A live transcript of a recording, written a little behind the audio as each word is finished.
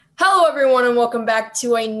everyone, and welcome back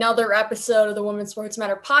to another episode of the Women's Sports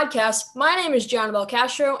Matter podcast. My name is Jonabel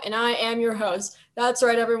Castro, and I am your host. That's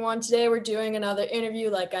right, everyone. Today we're doing another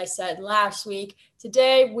interview, like I said last week.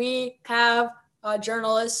 Today we have a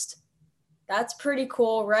journalist. That's pretty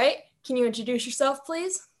cool, right? Can you introduce yourself,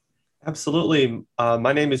 please? Absolutely.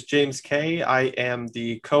 My name is James Kay. I am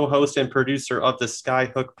the co-host and producer of the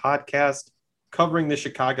Skyhook podcast, covering the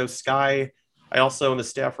Chicago Sky. I also am a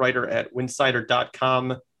staff writer at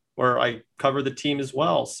winsider.com, where I cover the team as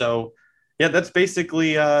well. So, yeah, that's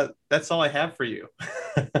basically that's all I have for you.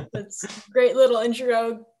 That's a great little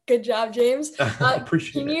intro. Good job, James.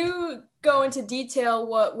 Appreciate Can it. you go into detail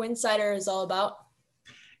what Winsider is all about?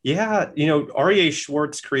 Yeah, REA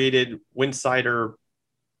Schwartz created Winsider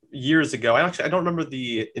years ago. I don't remember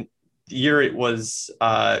the year it was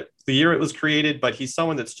created, but he's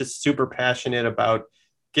someone that's just super passionate about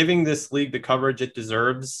giving this league the coverage it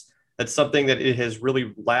deserves. That's something that it has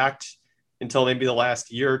really lacked until maybe the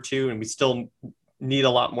last year or two, and we still need a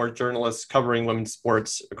lot more journalists covering women's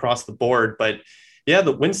sports across the board. But yeah,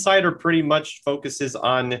 the Winsider pretty much focuses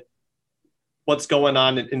on what's going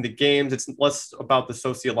on in the games. It's less about the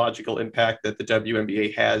sociological impact that the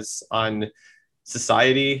WNBA has on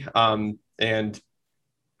society. And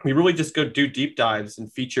we really just go do deep dives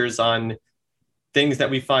and features on things that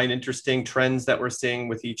we find interesting, trends that we're seeing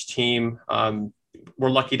with each team. We're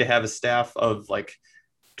lucky to have a staff of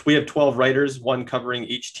we have 12 writers, one covering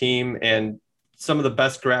each team, and some of the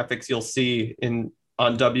best graphics you'll see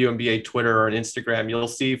on WNBA Twitter or on Instagram, you'll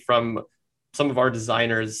see from some of our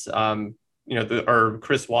designers. Or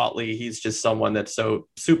Chris Watley, he's just someone that's so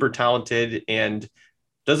super talented and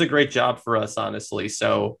does a great job for us, honestly.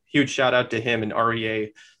 So huge shout out to him and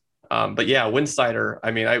REA. But yeah, Winsider.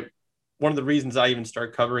 I mean, one of the reasons I even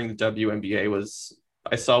started covering the WNBA was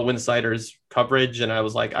I saw Winsider's coverage and I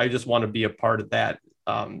was like, I just want to be a part of that.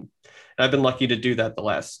 And I've been lucky to do that the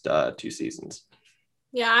last 2 seasons.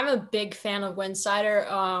 Yeah, I'm a big fan of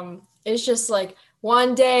Winsider. It's just like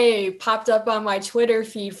one day it popped up on my Twitter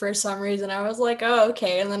feed for some reason. I was like, oh,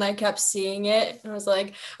 okay. And then I kept seeing it and I was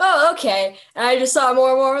like, oh, okay. And I just saw more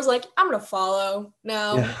and more. I was like, I'm going to follow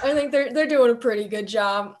now. Yeah. I think they're doing a pretty good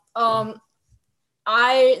job.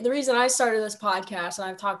 The reason I started this podcast, and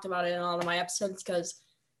I've talked about it in all of my episodes, because,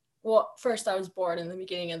 well, first I was bored in the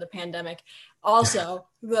beginning of the pandemic. Also,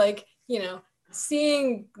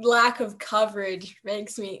 seeing lack of coverage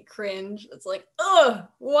makes me cringe. It's like, ugh,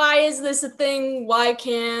 why is this a thing? Why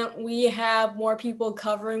can't we have more people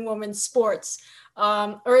covering women's sports,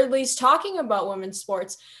 or at least talking about women's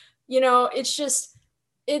sports? It's just,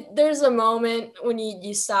 there's a moment when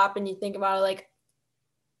you stop and you think about it, like,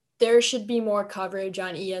 there should be more coverage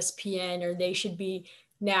on ESPN, or they should be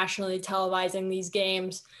nationally televising these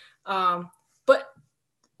games. But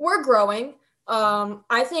we're growing.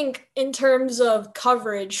 I think in terms of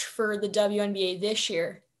coverage for the WNBA this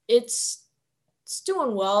year, it's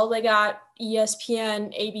doing well. They got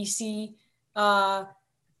ESPN, ABC,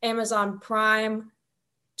 Amazon Prime,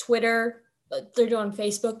 Twitter. They're doing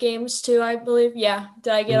Facebook games too, I believe. Yeah.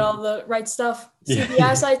 Did I get all the right stuff? Yeah.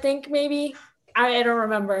 CBS, I think maybe. I don't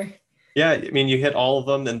remember. Yeah, I mean, you hit all of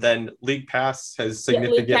them, and then League Pass has League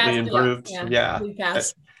significantly Pass. Yeah, improved. yeah, Yeah. League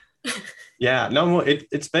Pass. Yeah, no,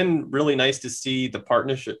 it's been really nice to see the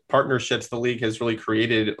partnerships the league has really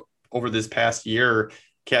created over this past year.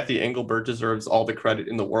 Kathy Engelbert deserves all the credit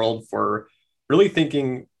in the world for really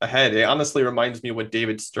thinking ahead. It honestly reminds me of what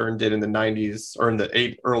David Stern did in the 90s or in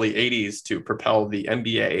the early 80s to propel the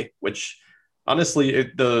NBA, which honestly,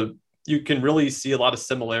 you can really see a lot of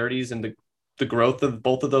similarities in the growth of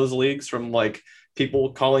both of those leagues, from like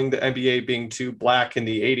people calling the NBA being too black in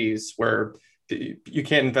the 80s, where you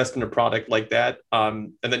can't invest in a product like that.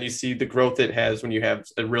 And then you see the growth it has when you have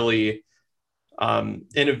a really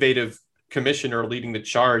innovative commissioner leading the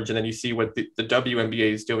charge. And then you see what the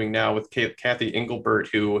WNBA is doing now with Kathy Engelbert,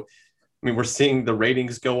 who, I mean, we're seeing the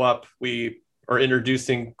ratings go up. We are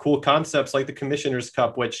introducing cool concepts like the Commissioner's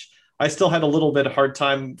Cup, which I still had a little bit of hard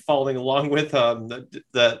time following along with.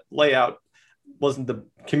 The layout wasn't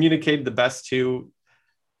communicated the best to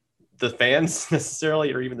the fans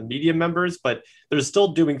necessarily, or even the media members, but they're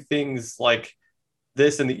still doing things like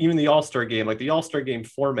this. And even the All-Star game, like the All-Star game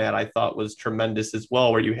format, I thought was tremendous as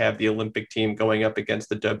well, where you have the Olympic team going up against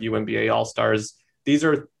the WNBA All-Stars. These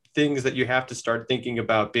are things that you have to start thinking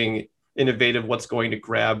about being innovative, what's going to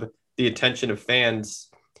grab the attention of fans.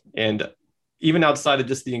 And even outside of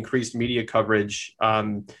just the increased media coverage,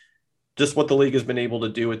 just what the league has been able to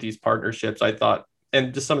do with these partnerships, I thought,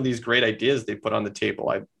 and just some of these great ideas they put on the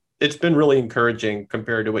table, it's been really encouraging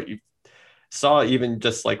compared to what you saw even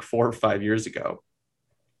just like 4 or 5 years ago.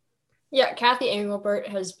 Yeah, Kathy Engelbert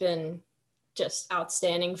has been just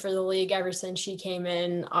outstanding for the league ever since she came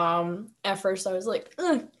in. At first I was like,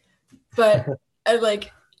 ugh. But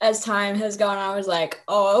like as time has gone on, I was like,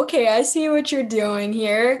 oh, okay, I see what you're doing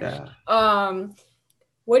here. Yeah.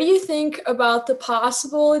 What do you think about the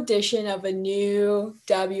possible addition of a new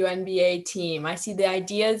WNBA team? I see the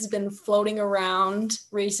idea has been floating around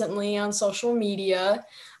recently on social media.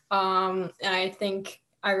 And I think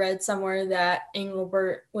I read somewhere that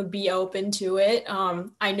Engelbert would be open to it.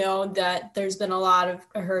 I know that there's been a lot of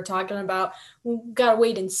her talking about, we got to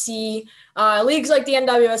wait and see. Leagues like the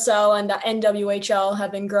NWSL and the NWHL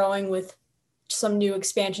have been growing with some new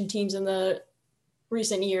expansion teams in the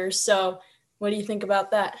recent years. So what do you think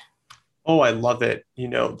about that? Oh, I love it.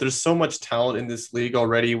 There's so much talent in this league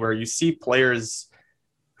already where you see players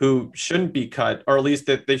who shouldn't be cut, or at least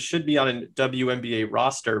that they should be on a WNBA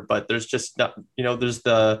roster, but there's just not, there's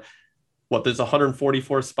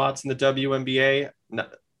 144 spots in the WNBA.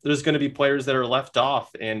 There's going to be players that are left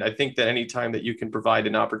off. And I think that anytime that you can provide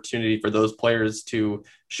an opportunity for those players to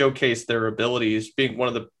showcase their abilities, being one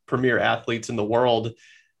of the premier athletes in the world,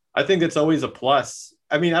 I think it's always a plus.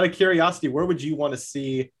 I mean, out of curiosity, where would you want to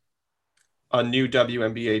see a new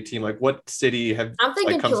WNBA team? Like, what city I'm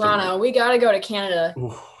thinking comes Toronto. We got to go to Canada.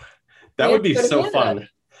 Ooh, that would be so fun.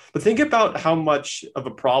 But think about how much of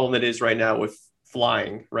a problem it is right now with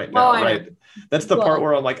flying right now, right? That's the part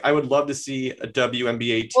where I'm like, I would love to see a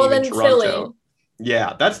WNBA team in Toronto. Philly.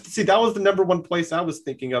 Yeah, that was the number one place I was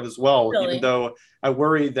thinking of as well, Philly. Even though I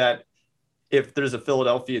worry that if there's a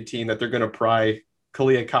Philadelphia team that they're going to pry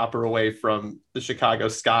Kalia Copper away from the Chicago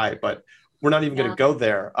Sky, but we're not even going to go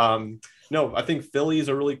there. No, I think Philly is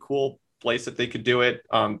a really cool place that they could do it.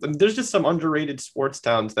 There's just some underrated sports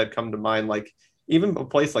towns that come to mind, like even a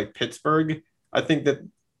place like Pittsburgh. I think that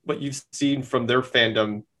what you've seen from their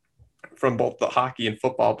fandom from both the hockey and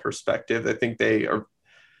football perspective, I think they are,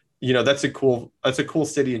 that's a cool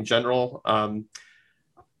city in general.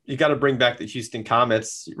 You got to bring back the Houston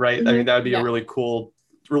Comets, right? Mm-hmm. I mean, that would be a really cool,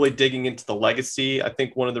 really digging into the legacy. I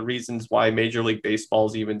think one of the reasons why Major League Baseball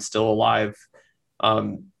is even still alive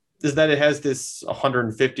is that it has this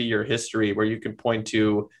 150-year history where you can point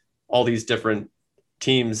to all these different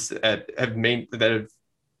teams that have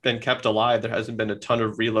been kept alive. There hasn't been a ton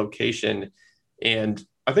of relocation. And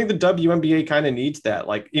I think the WNBA kind of needs that.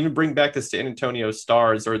 Like, even bring back the San Antonio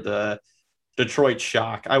Stars or the Detroit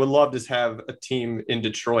Shock. I would love to have a team in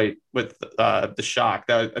Detroit with the Shock.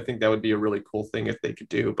 I think that would be a really cool thing if they could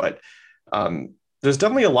do. But there's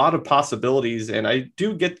definitely a lot of possibilities. And I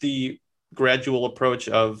do get the gradual approach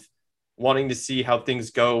of wanting to see how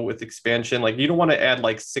things go with expansion. Like, you don't want to add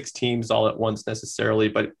like 6 teams all at once necessarily,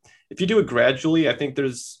 but if you do it gradually, I think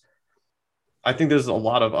there's a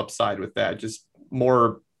lot of upside with that. Just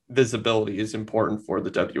more visibility is important for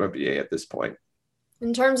the WNBA at this point.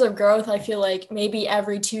 In terms of growth, I feel like maybe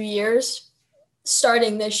every 2 years,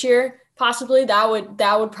 starting this year, possibly that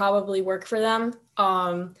would probably work for them.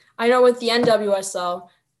 I know with the NWSL,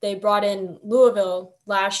 they brought in Louisville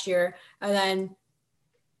last year, and then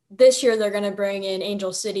this year they're going to bring in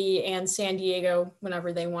Angel City and San Diego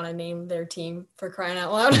whenever they want to name their team, for crying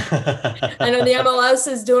out loud. I know the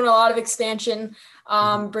MLS is doing a lot of expansion,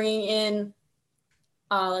 bringing in,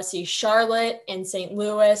 Charlotte and St.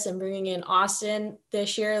 Louis, and bringing in Austin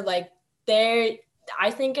this year. Like, I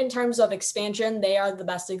think in terms of expansion, they are the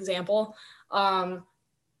best example.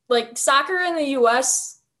 Like, soccer in the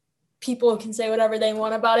US, people can say whatever they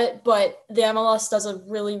want about it, but the MLS does a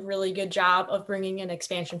really, really good job of bringing in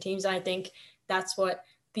expansion teams. And I think that's what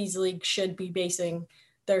these leagues should be basing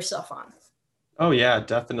their stuff on. Oh, yeah,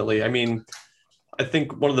 definitely. I mean, I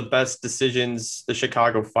think one of the best decisions the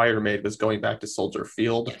Chicago Fire made was going back to Soldier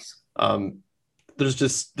Field. Yes.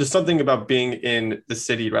 There's something about being in the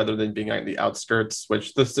city rather than being on the outskirts,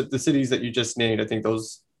 which the cities that you just named, I think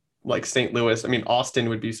those, like St. Louis, I mean, Austin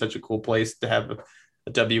would be such a cool place to have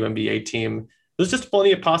a WNBA team. There's just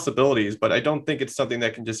plenty of possibilities, but I don't think it's something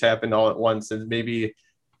that can just happen all at once. And maybe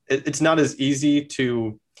it's not as easy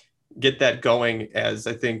to get that going as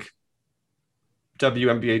I think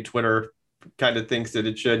WNBA Twitter kind of thinks that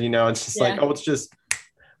it should. It's just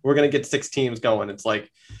we're going to get 6 teams going. It's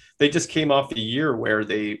like they just came off the year where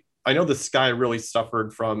I know the Sky really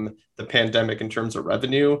suffered from the pandemic in terms of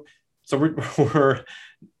revenue. So we're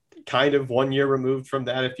kind of 1 year removed from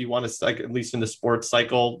that, if you want to, like, at least in the sports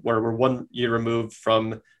cycle, where we're 1 year removed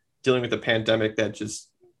from dealing with a pandemic that just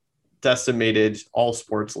decimated all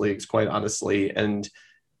sports leagues, quite honestly. And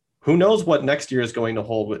who knows what next year is going to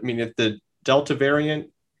hold. I mean, if the Delta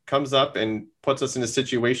variant comes up and puts us in a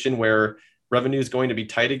situation where revenue is going to be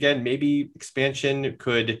tight again, maybe expansion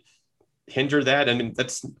could hinder that. I mean,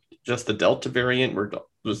 that's just the Delta variant, where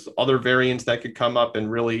there's other variants that could come up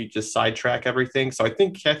and really just sidetrack everything. So I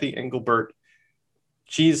think Kathy Engelbert,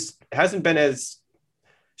 she hasn't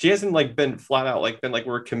like been flat out like been like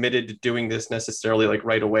we're committed to doing this necessarily like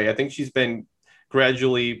right away. I think she's been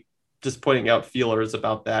gradually just putting out feelers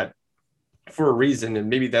about that for a reason, and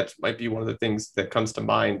maybe that might be one of the things that comes to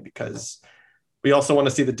mind, because we also want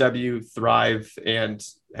to see the W thrive, and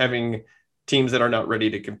having teams that are not ready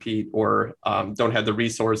to compete or don't have the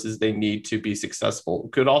resources they need to be successful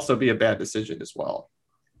could also be a bad decision as well.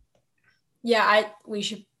 Yeah, we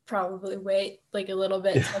should probably wait like a little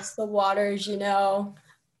bit, test the waters,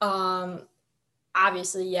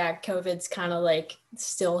 Obviously, yeah, COVID's kind of like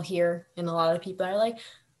still here, and a lot of people are like,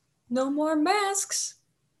 no more masks.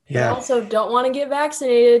 But also don't want to get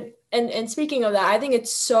vaccinated. And speaking of that, I think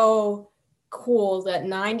it's so cool that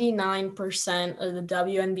 99% of the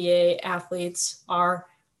WNBA athletes are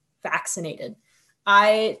vaccinated.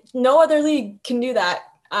 No other league can do that,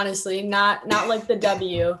 honestly, not like the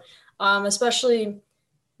W, especially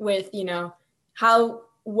with, how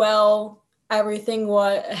well everything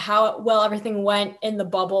went in the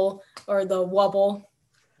bubble or the wubble.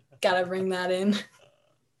 Gotta bring that in.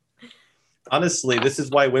 Honestly, this is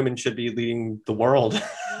why women should be leading the world.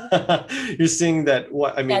 You're seeing that.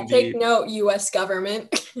 Take note, U.S.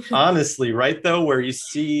 government. Honestly, right though, where you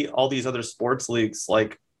see all these other sports leagues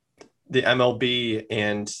like the MLB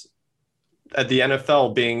and at the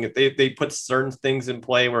NFL being they put certain things in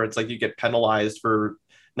play where it's like you get penalized for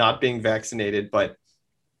not being vaccinated, but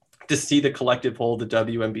to see the collective whole, the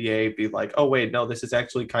WNBA be like, oh wait, no, this is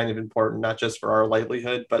actually kind of important, not just for our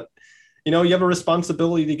livelihood, but you have a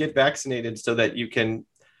responsibility to get vaccinated so that you can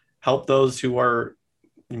help those who are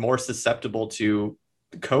more susceptible to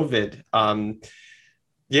COVID.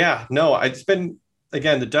 It's been,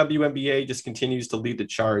 again, the WNBA just continues to lead the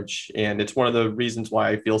charge. And it's one of the reasons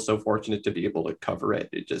why I feel so fortunate to be able to cover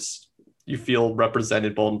it. You feel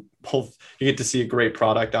represented both, you get to see a great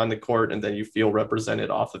product on the court, and then you feel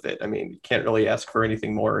represented off of it. I mean, you can't really ask for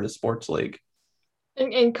anything more in a sports league.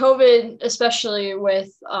 And COVID, especially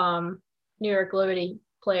with New York Liberty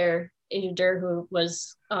player Asia Durr, who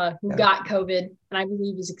got COVID, and I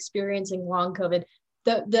believe is experiencing long COVID.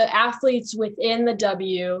 The athletes within the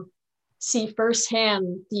W see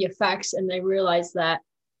firsthand the effects, and they realize that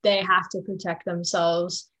they have to protect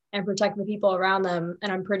themselves and protect the people around them.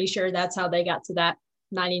 And I'm pretty sure that's how they got to that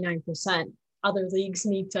 99%. Other leagues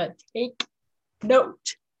need to take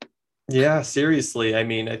note. Yeah, seriously. I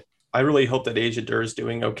mean, I really hope that Asia Durr is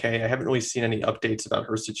doing okay. I haven't really seen any updates about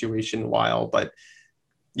her situation in a while, but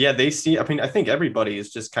yeah, I think everybody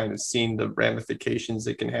is just kind of seeing the ramifications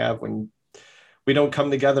it can have when we don't come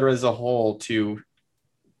together as a whole to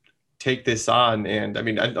take this on. And I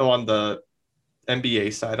mean, I know on the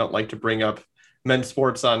NBA side, I don't like to bring up men's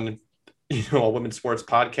sports on, a women's sports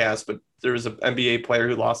podcast, but there was an NBA player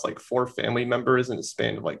who lost like 4 family members in a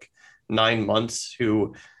span of like 9 months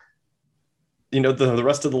who, the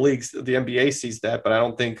rest of the leagues, the NBA sees that, but I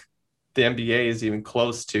don't think the NBA is even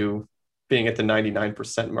close to being at the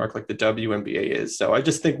 99% mark like the WNBA is. So I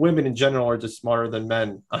just think women in general are just smarter than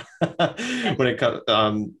men when it comes.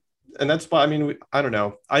 And that's why, I mean, I don't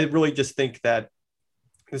know. I really just think that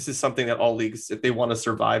this is something that all leagues, if they want to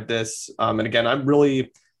survive this. And again, I'm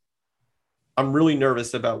really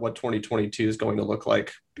nervous about what 2022 is going to look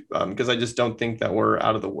like, because I just don't think that we're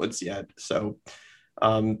out of the woods yet. So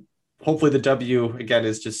hopefully the W, again,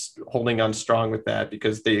 is just holding on strong with that,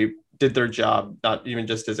 because they did their job, not even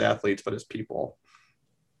just as athletes, but as people.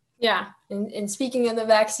 Yeah. And speaking of the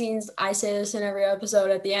vaccines, I say this in every episode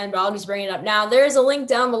at the end, but I'll just bring it up now. There's a link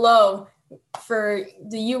down below for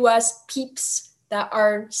the US peeps that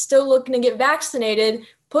are still looking to get vaccinated.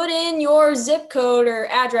 Put in your zip code or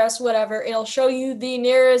address, whatever. It'll show you the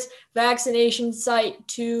nearest vaccination site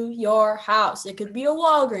to your house. It could be a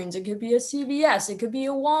Walgreens. It could be a CVS. It could be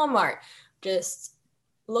a Walmart. Just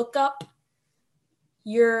look up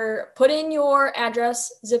put in your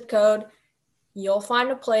address, zip code. You'll find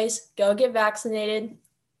a place. Go get vaccinated.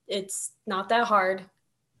 It's not that hard.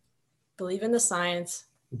 Believe in the science.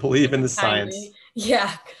 Believe in the science.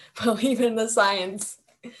 Yeah, believe in the science.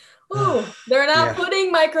 Ooh, they're not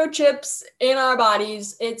putting microchips in our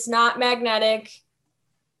bodies. It's not magnetic.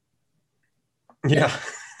 Yeah.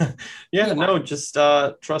 No, just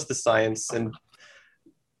trust the science. And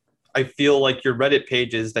I feel like your Reddit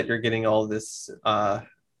pages that you're getting all this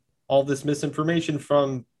misinformation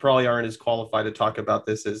from probably aren't as qualified to talk about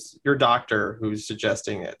this as your doctor who's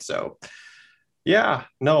suggesting it. So yeah,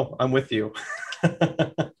 no, I'm with you.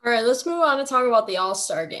 All right, let's move on to talk about the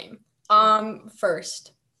All-Star game.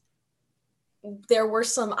 First, there were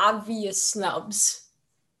some obvious snubs.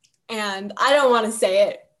 and I don't want to say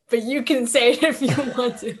it, but you can say it if you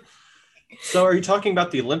want to. So are you talking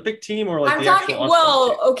about the Olympic team or like I'm the talking, actual well,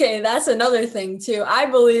 team? okay, that's another thing too. I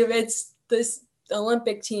believe it's this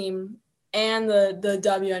Olympic team and the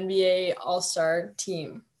WNBA All-Star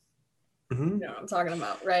team. Mm-hmm. You know what I'm talking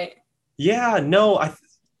about, right? Yeah, no,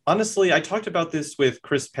 honestly, I talked about this with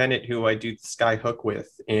Chris Pennant, who I do Sky Hook with,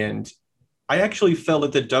 and I actually felt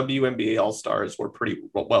that the WNBA All Stars were pretty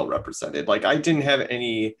well represented. Like, I didn't have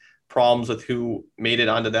any problems with who made it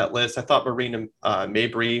onto that list. I thought Marina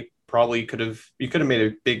Mabry probably you could have made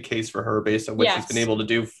a big case for her based on what she's been Yes. able to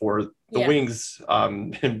do for the Yeah. Wings,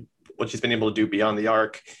 and what she's been able to do beyond the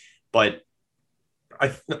arc. But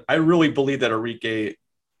I I really believe that Arike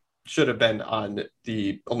should have been on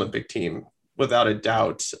the Olympic team without a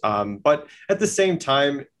doubt. But at the same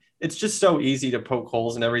time, it's just so easy to poke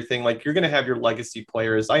holes and everything. Like, you're going to have your legacy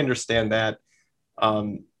players. I understand that,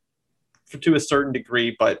 um, to a certain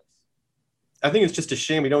degree, but I think it's just a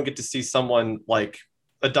shame we don't get to see someone like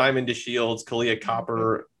a Diamond DeShields, Kalia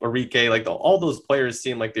Copper, Arike. Like, all those players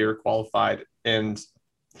seem like they were qualified, and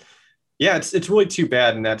yeah, it's really too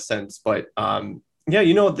bad in that sense. But yeah,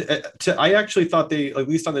 I actually thought they, at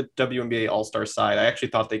least on the WNBA All Star side, I actually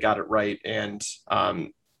thought they got it right. And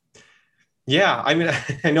yeah, I mean,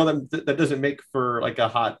 I know that doesn't make for like a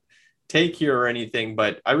hot take here or anything,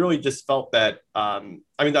 but I really just felt that. I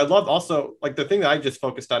mean, I love also like the thing that I just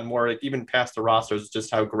focused on more, like even past the rosters,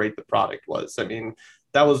 just how great the product was. I mean,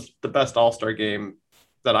 that was the best All Star game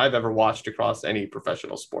that I've ever watched across any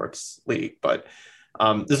professional sports league. But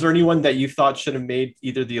is there anyone that you thought should have made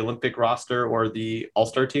either the Olympic roster or the All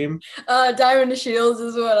Star team? Diamond Shields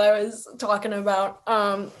is what I was talking about.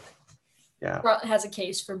 Yeah. Has a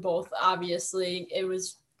case for both. Obviously, it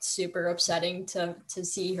was super upsetting to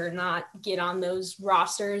see her not get on those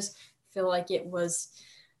rosters. I feel like it was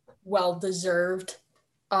well deserved.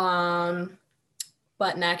 But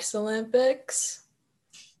next Olympics,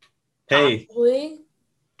 Hey, possibly.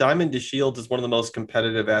 Diamond DeShields is one of the most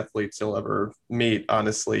competitive athletes you'll ever meet,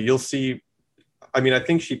 honestly. You'll see, I mean, I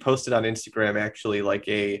think she posted on Instagram actually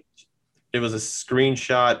it was a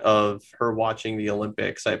screenshot of her watching the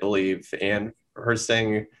Olympics, I believe, and her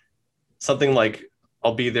saying something like,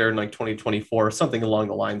 I'll be there in like 2024, something along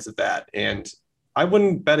the lines of that. And I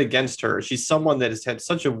wouldn't bet against her. She's someone that has had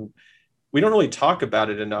we don't really talk about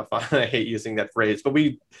it enough. I hate using that phrase, but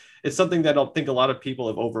it's something that I don't think a lot of people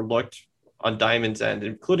have overlooked on Diamond's end,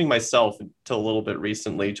 including myself until a little bit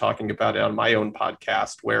recently, talking about it on my own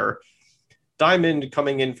podcast, where Diamond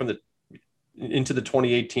into the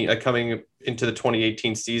 2018 coming into the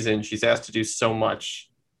 2018 season, she's asked to do so much.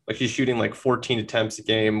 Like, she's shooting like 14 attempts a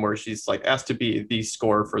game, where she's like asked to be the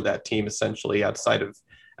scorer for that team, essentially outside of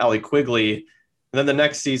Allie Quigley. And then the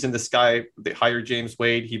next season, they hired James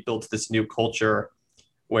Wade. He built this new culture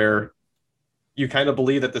where you kind of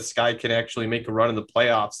believe that the Sky can actually make a run in the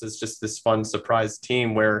playoffs as just this fun surprise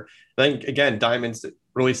team, where I think, again, Diamond's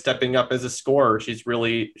really stepping up as a scorer.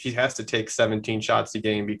 She has to take 17 shots a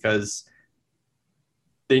game because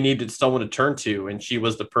they needed someone to turn to. And she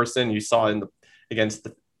was the person you saw against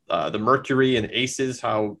the Mercury and Aces,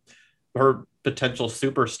 how her potential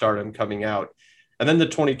superstardom coming out. And then the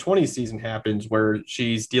 2020 season happens, where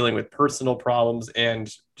she's dealing with personal problems and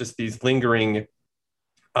just these lingering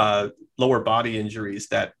lower body injuries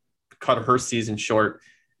that cut her season short.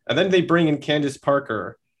 And then they bring in Candace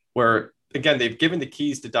Parker, where again they've given the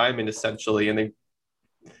keys to Diamond essentially, and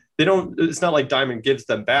they don't. It's not like Diamond gives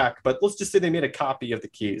them back, but let's just say they made a copy of the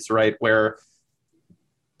keys, right? Where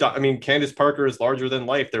I mean, Candace Parker is larger than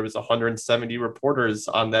life. There was 170 reporters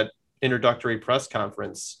on that introductory press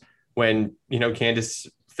conference when Candace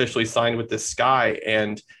officially signed with the Sky,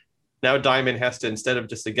 and now Diamond has to, instead of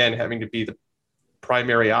just again having to be the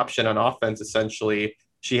primary option on offense, essentially,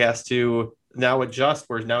 she has to now adjust,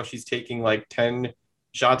 where now she's taking like 10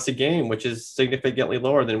 shots a game, which is significantly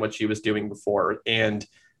lower than what she was doing before. And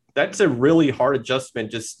that's a really hard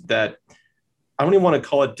adjustment, just that I don't even want to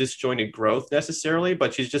call it disjointed growth necessarily,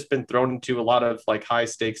 but she's just been thrown into a lot of like high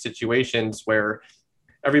stakes situations where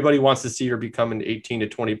everybody wants to see her become an 18 to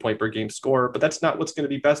 20 point per game scorer, but that's not what's going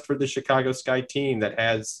to be best for the Chicago Sky team that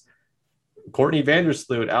has Courtney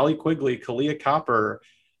Vandersloot, Allie Quigley, Kalia Copper,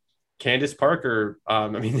 Candace Parker. I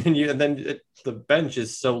mean, the bench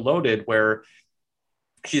is so loaded where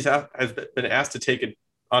has been asked to take it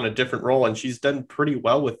on a different role, and she's done pretty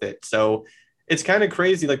well with it. So it's kind of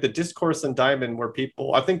crazy, like the discourse on Diamond, where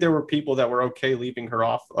I think there were people that were okay leaving her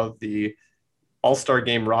off of the All-Star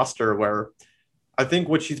game roster, where I think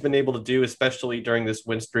what she's been able to do, especially during this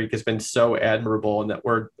win streak, has been so admirable. And that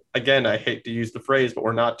again, I hate to use the phrase, but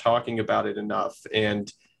we're not talking about it enough.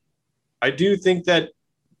 And I do think that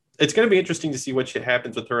it's going to be interesting to see what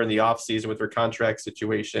happens with her in the offseason with her contract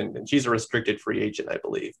situation. And she's a restricted free agent, I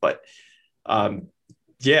believe. But um,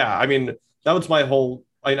 yeah, I mean, that was my whole.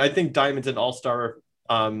 I think Diamond's an all-star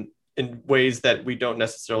in ways that we don't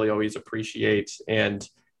necessarily always appreciate. And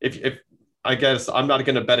if I guess I'm not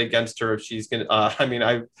going to bet against her if she's going to. I mean,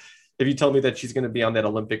 if you tell me that she's going to be on that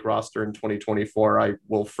Olympic roster in 2024, I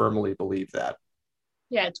will firmly believe that.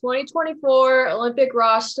 Yeah, 2024 Olympic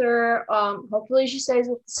roster. Hopefully she stays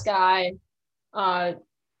with the Sky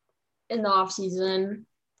in the off season.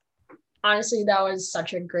 Honestly, that was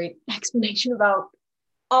such a great explanation about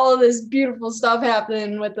all of this beautiful stuff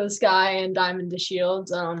happening with the Sky and Diamond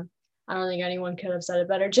DeShields. I don't think anyone could have said it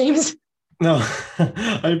better, James. No,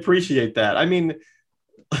 I appreciate that. I mean,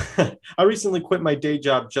 I recently quit my day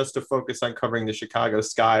job just to focus on covering the Chicago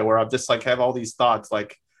Sky, where I'm just like have all these thoughts,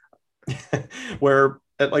 like where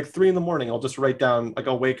at like 3 a.m, I'll just write down, like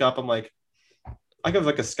I'll wake up, I'm like, I have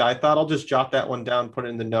like a Sky thought, I'll just jot that one down, put it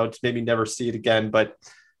in the notes, maybe never see it again. But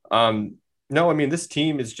no, I mean, this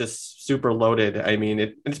team is just super loaded. I mean,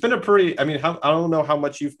 it's been a pretty, I mean, I don't know how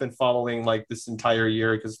much you've been following like this entire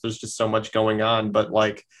year because there's just so much going on, but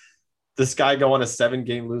like the Sky go on a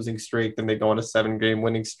 7-game losing streak, then they go on a 7-game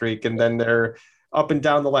winning streak, and then they're up and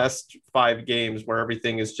down the last 5 games where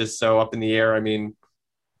everything is just so up in the air. I mean,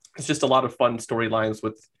 it's just a lot of fun storylines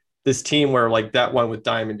with this team where like that one with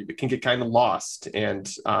Diamond can get kind of lost.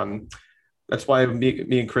 And that's why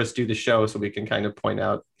me and Chris do the show, so we can kind of point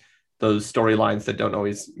out those storylines that don't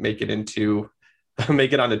always make it onto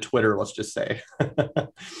Twitter, let's just say.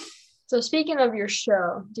 So speaking of your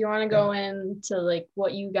show, do you want to go into like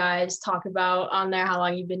what you guys talk about on there, how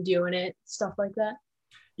long you've been doing it, stuff like that?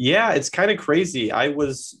 Yeah, it's kind of crazy. I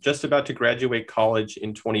was just about to graduate college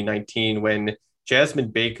in 2019 when Jasmine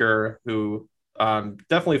Baker, who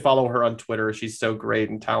definitely follow her on Twitter, she's so great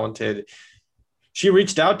and talented, she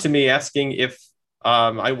reached out to me asking if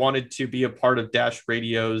I wanted to be a part of Dash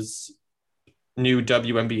Radio's new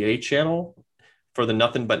WNBA channel for the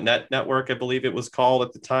Nothing But Net network, I believe it was called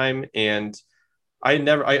at the time. And I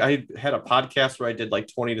had a podcast where I did like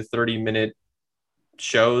 20 to 30-minute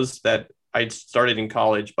shows that I'd started in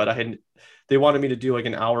college, but they wanted me to do like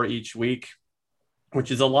an hour each week,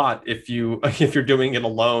 which is a lot if you're doing it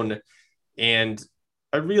alone. And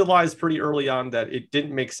I realized pretty early on that it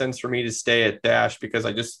didn't make sense for me to stay at Dash because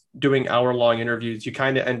I just doing hour-long interviews, you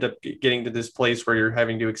kind of end up getting to this place where you're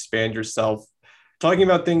having to expand yourself, talking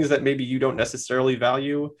about things that maybe you don't necessarily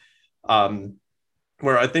value.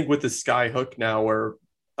 Where I think with the Sky Hook now, where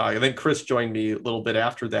I think Chris joined me a little bit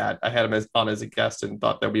after that, I had him on as a guest and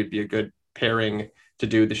thought that we'd be a good pairing to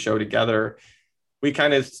do the show together. We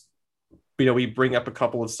kind of, we bring up a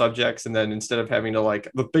couple of subjects, and then instead of having to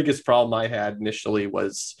the biggest problem I had initially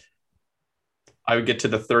was I would get to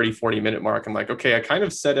the 30-40 minute mark. I'm like, okay, I kind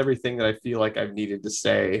of said everything that I feel like I've needed to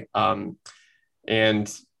say.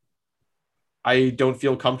 And I don't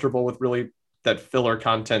feel comfortable with really that filler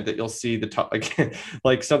content that you'll see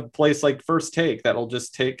like some place like First Take that'll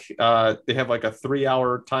just take they have like a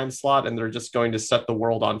 3-hour time slot and they're just going to set the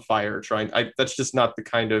world on fire that's just not the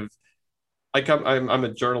kind of I'm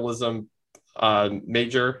a journalism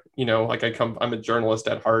major, I'm a journalist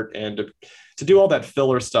at heart, and to do all that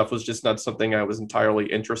filler stuff was just not something I was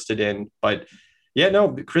entirely interested in. But yeah,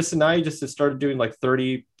 no, Chris and I just started doing like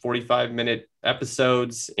 30-45 minute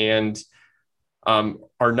episodes, and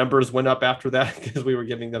our numbers went up after that because we were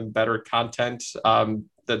giving them better content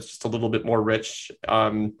that's just a little bit more rich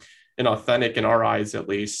and authentic in our eyes, at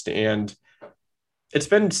least. And it's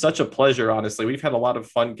been such a pleasure, honestly. We've had a lot of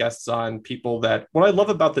fun guests on, people that what I love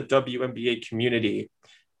about the WNBA community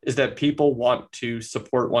is that people want to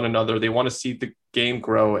support one another. They want to see the game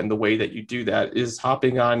grow. And the way that you do that is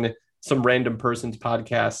hopping on some random person's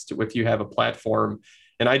podcast if you have a platform.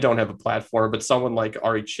 And I don't have a platform, but someone like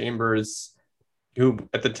Ari Chambers, who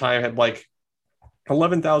at the time had like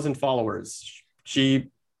 11,000 followers, she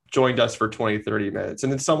joined us for 20-30 minutes.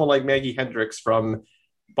 And then someone like Maggie Hendricks from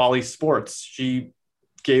Bally Sports, she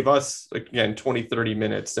gave us, again, 20-30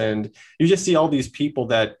 minutes. And you just see all these people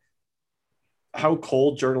that how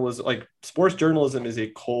cold journalism, like sports journalism is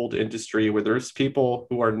a cold industry where there's people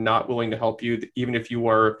who are not willing to help you, even if you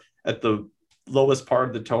are at the lowest part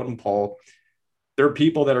of the totem pole. There are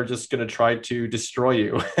people that are just going to try to destroy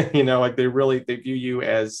you. They view you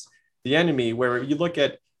as the enemy. Where you look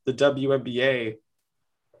at the WNBA,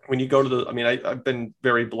 when you go to I've been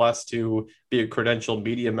very blessed to be a credentialed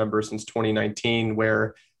media member since 2019,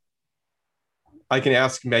 where I can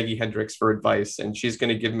ask Maggie Hendricks for advice and she's going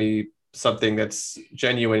to give me something that's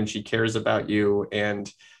genuine. She cares about you.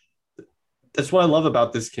 And that's what I love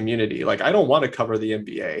about this community. Like, I don't want to cover the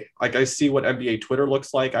NBA. Like, I see what NBA Twitter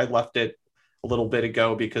looks like. I left it a little bit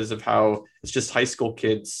ago because of how it's just high school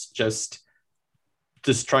kids just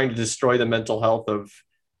trying to destroy the mental health of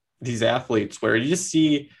these athletes, where you just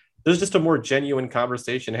see there's just a more genuine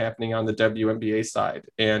conversation happening on the WNBA side.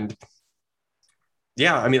 And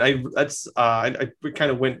yeah, I mean, I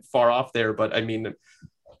kind of went far off there, but I mean,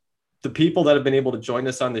 the people that have been able to join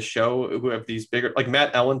us on the show who have these bigger, like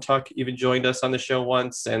Matt Ellentuck even joined us on the show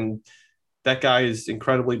once, and that guy is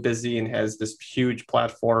incredibly busy and has this huge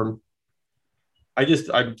platform.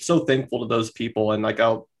 I'm so thankful to those people. And like,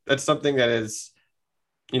 that's something that is,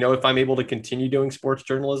 if I'm able to continue doing sports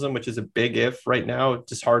journalism, which is a big if right now, it's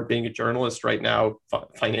just hard being a journalist right now,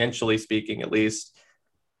 financially speaking, at least.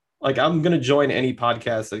 Like, I'm going to join any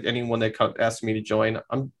podcast, like anyone that asks me to join.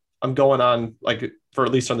 I'm going on, like, for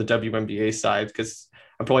at least on the WNBA side, because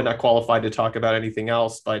I'm probably not qualified to talk about anything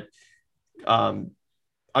else, but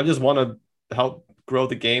I just want to help grow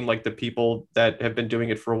the game like the people that have been doing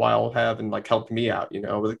it for a while have, and like helped me out.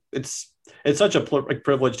 It's such a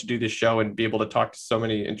privilege to do this show and be able to talk to so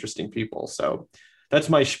many interesting people. So that's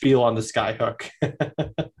my spiel on the Skyhook.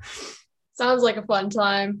 Sounds like a fun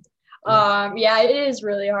time. Yeah, it is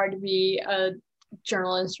really hard to be a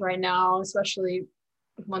journalist right now, especially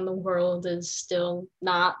when the world is still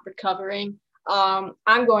not recovering. I'm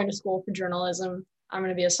going to school for journalism. I'm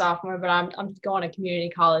going to be a sophomore, but I'm going to community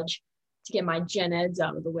college to get my gen eds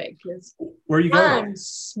out of the way, because where are you going? I'm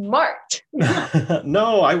smart.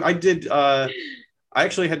 No, I did. I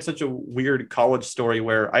actually had such a weird college story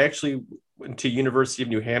where I actually went to University of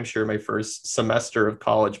New Hampshire my first semester of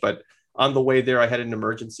college, but on the way there, I had an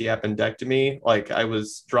emergency appendectomy. Like, I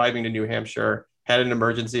was driving to New Hampshire, had an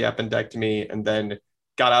emergency appendectomy, and then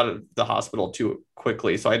got out of the hospital too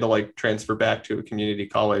quickly. So I had to like transfer back to a community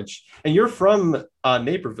college. And you're from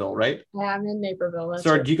Naperville, right? Yeah, I'm in Naperville.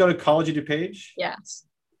 So do you go to college at DuPage? Yes.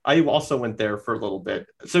 I also went there for a little bit.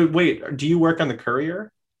 So wait, do you work on the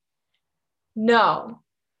Courier? No.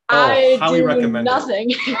 I highly do recommend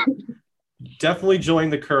nothing. Definitely join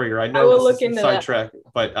the Courier. I know this is a sidetrack,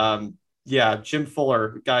 but yeah, Jim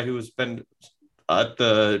Fuller, guy who has been at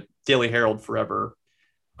the Daily Herald forever.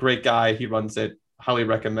 Great guy. He runs it. Highly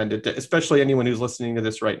recommend it, especially anyone who's listening to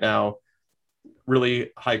this right now.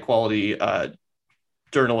 Really high quality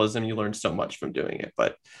journalism. You learn so much from doing it.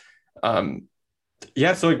 But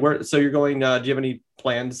yeah, so you're going, do you have any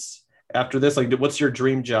plans after this? Like, what's your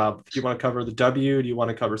dream job? Do you want to cover the W? Do you want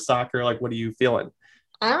to cover soccer? Like, what are you feeling?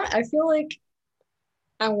 I feel like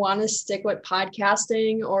I want to stick with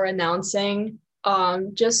podcasting or announcing.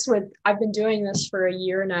 I've been doing this for a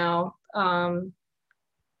year now,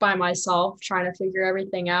 by myself, trying to figure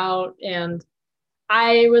everything out. And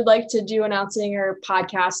I would like to do announcing or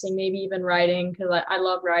podcasting, maybe even writing, because I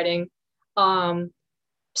love writing.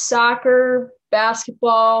 Soccer,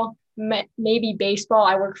 basketball, maybe baseball.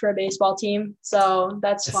 I work for a baseball team, so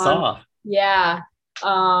that's fun. Yeah.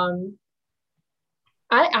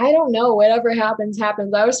 I don't know. Whatever happens.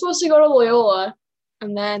 I was supposed to go to Loyola,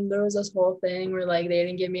 and then there was this whole thing where like they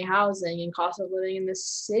didn't give me housing, and cost of living in this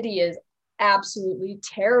city is absolutely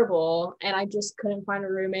terrible, and I just couldn't find a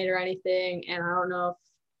roommate or anything. And I don't know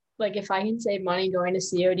if I can save money going to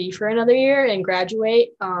COD for another year and graduate,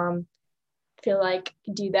 feel like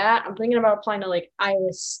do that. I'm thinking about applying to like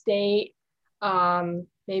Iowa State,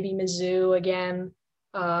 maybe Mizzou again.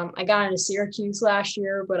 I got into Syracuse last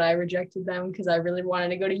year, but I rejected them because I really wanted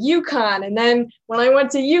to go to UConn. And then when I went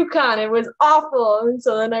to UConn, it was awful. And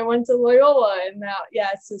so then I went to Loyola, and now, yeah,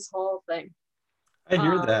 it's this whole thing. I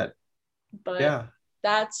hear that. But yeah,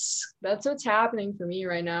 that's what's happening for me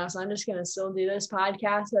right now. So I'm just gonna still do this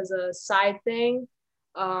podcast as a side thing.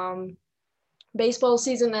 Baseball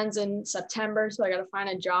season ends in September, so I got to find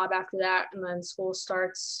a job after that, and then school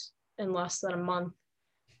starts in less than a month.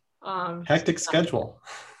 Hectic schedule.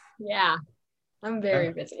 Yeah, I'm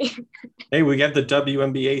very busy. Hey, we have the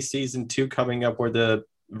WNBA season 2 coming up, where the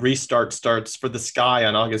restart starts for the Sky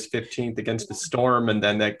on August 15th against the Storm, and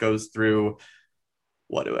then that goes through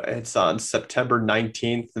it's on September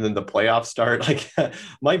 19th, and then the playoffs start. Like,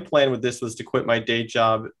 my plan with this was to quit my day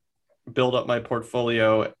job, build up my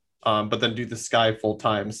portfolio, but then do the Sky full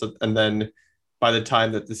time. So, and then by the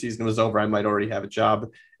time that the season was over, I might already have a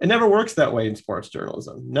job. It never works that way in sports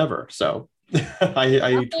journalism. Never. So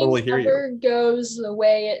I totally hear you. Never goes the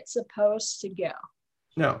way it's supposed to go.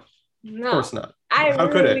 No, of course not. I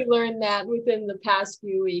really learned that within the past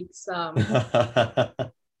few weeks.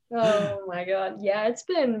 Oh my God. Yeah, it's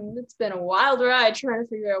been a wild ride trying to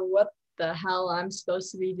figure out what the hell I'm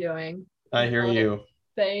supposed to be doing. I hear you.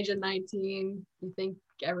 The age of 19, you think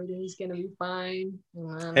everything's gonna be fine.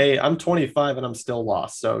 Hey, I'm 25 and I'm still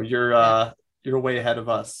lost, so you're way ahead of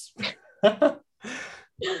us. I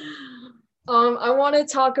want to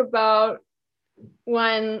talk about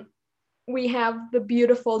when we have the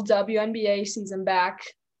beautiful WNBA season back.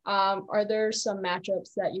 Are there some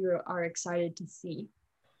matchups that you are excited to see?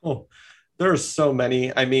 Oh, there are so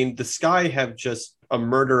many. I mean, the Sky have just a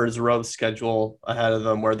murderer's row schedule ahead of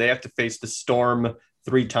them where they have to face the Storm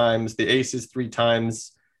 3 times, the Aces 3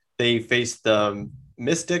 times. They face the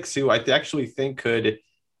Mystics, who I actually think could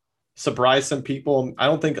surprise some people. I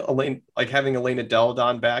don't think having Elena Delle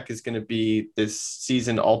Donne back is going to be this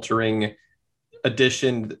season altering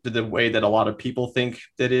addition to the way that a lot of people think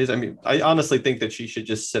that is. I mean, I honestly think that she should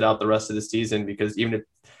just sit out the rest of the season because even if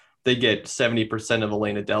they get 70% of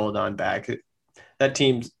Elena Delle Donne back, that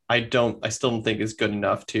team I still don't think is good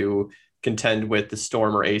enough to contend with the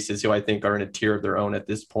Storm or Aces, who I think are in a tier of their own at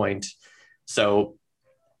this point. So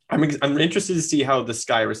I'm interested to see how the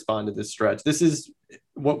Sky respond to this stretch. This is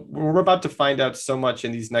what we're about to find out so much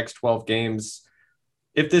in these next 12 games.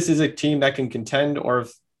 If this is a team that can contend or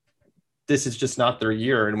if this is just not their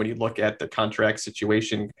year. And when you look at the contract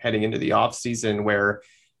situation heading into the offseason where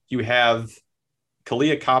you have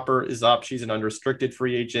Kahleah Copper is up. She's an unrestricted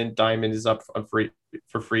free agent. Diamond is up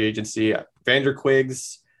for free agency. Vander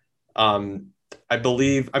Quiggs, I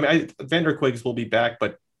believe, Vander Quiggs will be back,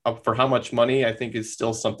 but up for how much money, I think is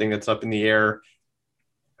still something that's up in the air.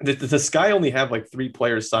 The Sky only have like 3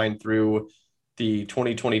 players signed through the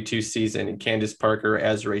 2022 season in Candace Parker,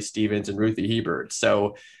 Azurá Stevens, and Ruthie Hebert.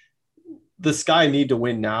 So the Sky need to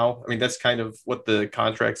win now. I mean, that's kind of what the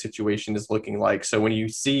contract situation is looking like. So when you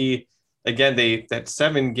see, again, that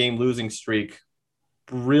 7-game losing streak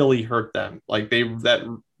really hurt them. Like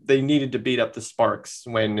they needed to beat up the Sparks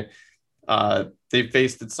when they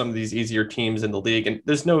faced some of these easier teams in the league. And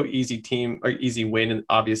there's no easy team or easy win,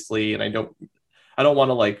 obviously. And I don't want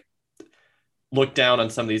to like look down on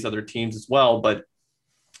some of these other teams as well, but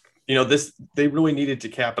they really needed to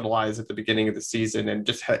capitalize at the beginning of the season, and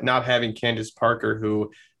just not having Candace Parker,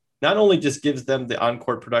 who not only just gives them the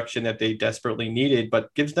on-court production that they desperately needed,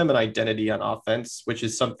 but gives them an identity on offense, which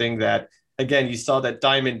is something that, again, you saw that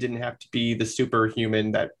Diamond didn't have to be the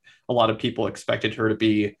superhuman that a lot of people expected her to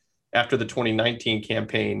be after the 2019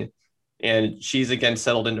 campaign. And she's again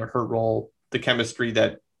settled into her role. The chemistry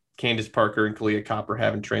that Candace Parker and Kahleah Copper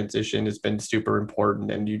have in transition has been super important.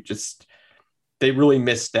 And they really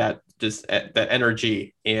missed that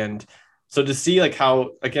energy. And so to see like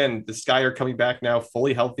how, again, the Sky are coming back now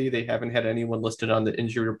fully healthy. They haven't had anyone listed on the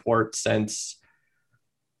injury report since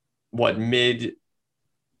maybe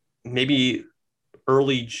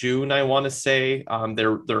early June, I want to say.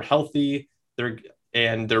 They're healthy. They're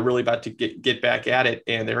really about to get back at it.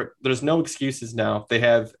 And there's no excuses now. They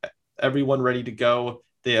have everyone ready to go.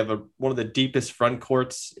 They have one of the deepest front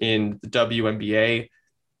courts in the WNBA.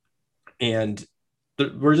 And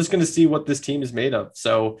we're just going to see what this team is made of.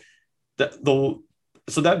 So that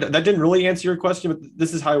didn't really answer your question, but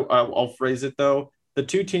this is how I'll phrase it though. The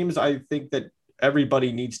 2 teams I think that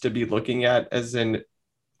everybody needs to be looking at, as in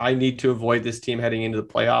I need to avoid this team heading into the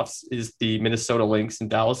playoffs, is the Minnesota Lynx and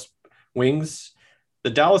Dallas Wings.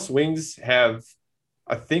 The Dallas Wings have,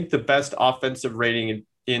 I think, the best offensive rating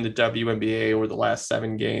in the WNBA over the last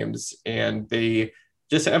 7 games. And they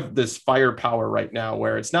just have this firepower right now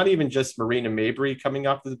where it's not even just Marina Mabrey coming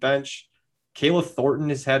off the bench. Kayla Thornton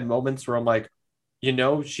has had moments where I'm like,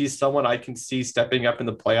 she's someone I can see stepping up in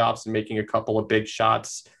the playoffs and making a couple of big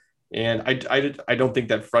shots. And I don't think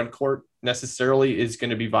that front court necessarily is going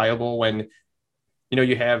to be viable when,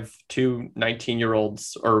 you have 2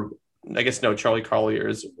 19-year-olds, or I guess, no, Charlie Collier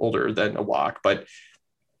is older than Awak, but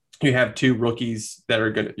you have 2 rookies that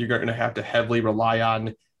you're going to have to heavily rely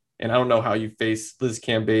on. And I don't know how you face Liz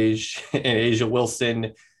Cambage and Asia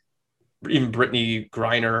Wilson, even Brittany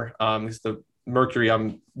Griner. The Mercury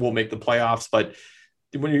will make the playoffs, but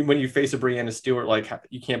when you face a Breanna Stewart, like,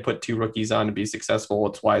 you can't put 2 rookies on to be successful.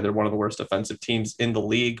 It's why they're one of the worst offensive teams in the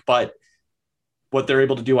league. But what they're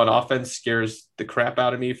able to do on offense scares the crap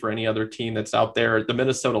out of me for any other team that's out there. The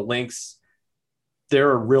Minnesota Lynx,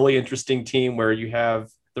 they're a really interesting team where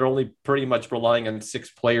they're only pretty much relying on 6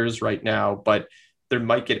 players right now, but they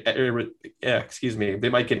might get Aerial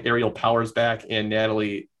Powers back and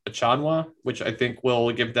Natalie Achanwa, which I think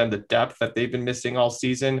will give them the depth that they've been missing all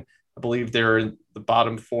season. I believe they're in the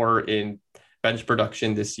bottom 4 in bench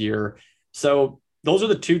production this year. So those are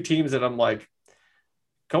the 2 teams that I'm like,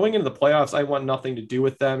 going into the playoffs, I want nothing to do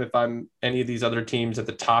with them if I'm any of these other teams at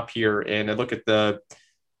the top here. And I look at the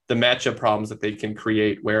matchup problems that they can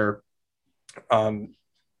create where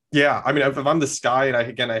Yeah, I mean, if I'm the Sky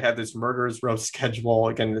and I have this murderers row schedule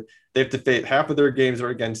again, they have to face half of their games are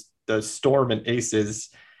against the Storm and Aces,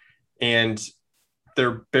 and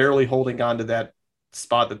they're barely holding on to that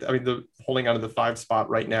spot. They're holding on to the 5 spot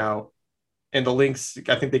right now. And the Lynx,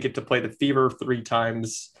 I think they get to play the Fever 3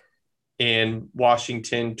 times and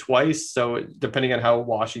Washington twice. So depending on how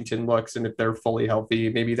Washington looks and if they're fully healthy,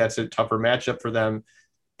 maybe that's a tougher matchup for them.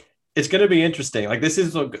 It's going to be interesting. Like this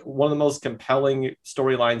is one of the most compelling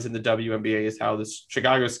storylines in the WNBA is how the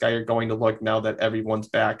Chicago Sky are going to look now that everyone's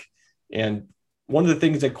back. And one of the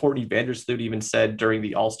things that Courtney Vandersloot even said during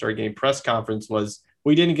the All-Star Game press conference was,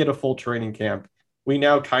 we didn't get a full training camp. We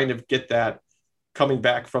now kind of get that coming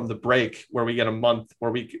back from the break where we get a month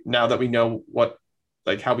where now that we know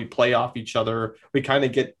how we play off each other, we kind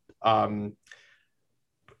of get,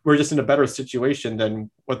 we're just in a better situation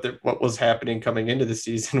than what was happening coming into the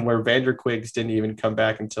season, where Vanderquigs didn't even come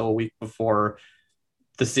back until a week before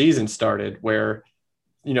the season started, where,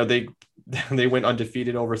 they went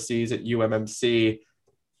undefeated overseas at UMMC,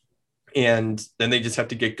 and then they just have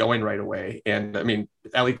to get going right away. And I mean,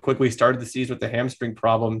 Allie quickly started the season with the hamstring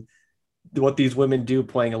problem. What these women do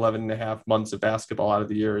playing 11 and a half months of basketball out of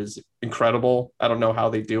the year is incredible. I don't know how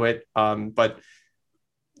they do it, but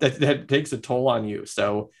that takes a toll on you.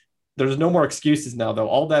 So there's no more excuses now, though.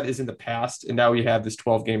 All that is in the past. And now we have this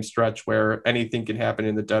 12-game stretch where anything can happen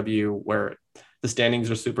in the W, where the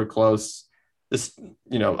standings are super close. This,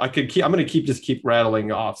 I'm going to keep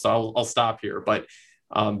rattling off. So I'll stop here. But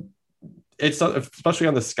it's especially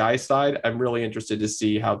on the Sky side, I'm really interested to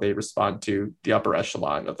see how they respond to the upper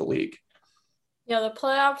echelon of the league. Yeah, the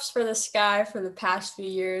playoffs for the Sky for the past few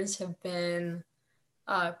years have been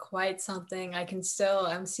quite something. I'm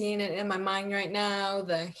seeing it in my mind right now.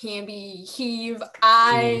 The Hamby heave.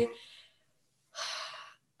 I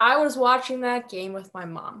was watching that game with my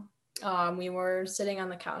mom. We were sitting on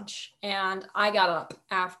the couch, and I got up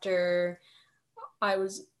after I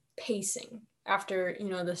was pacing. After,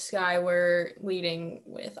 the Sky were leading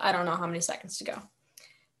with I don't know how many seconds to go.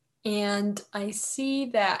 And I see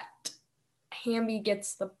that Hamby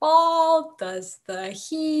gets the ball, does the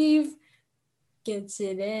heave, gets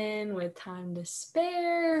it in with time to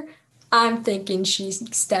spare. I'm thinking she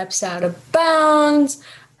steps out of bounds.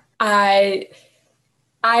 I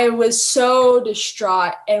was so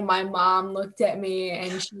distraught, and my mom looked at me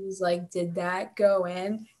and she was like, "Did that go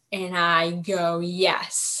in?" And I go,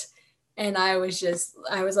 "Yes." And I was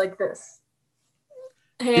like this.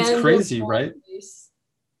 It's crazy, right?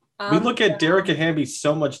 We look at Dearica Hamby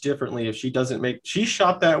so much differently if she doesn't she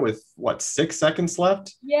shot that with 6 seconds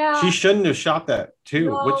left? Yeah. She shouldn't have shot that too,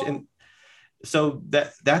 No. So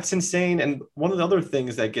that's insane. And one of the other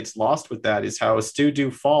things that gets lost with that is how Stu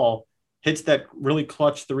Dufall hits that really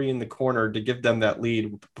clutch 3 in the corner to give them that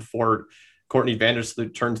lead before Courtney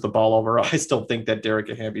Vandersloot turns the ball over. I still think that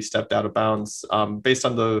Dearica Hamby stepped out of bounds based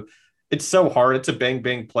on it's so hard. It's a bang,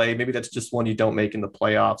 bang play. Maybe that's just one you don't make in the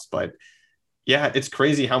playoffs, but yeah, it's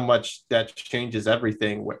crazy how much that changes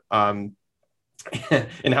everything. And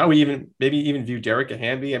how we maybe even view Dearica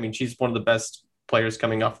Hamby. I mean, she's one of the best players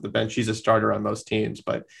coming off the bench. She's a starter on most teams,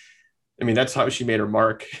 but I mean, that's how she made her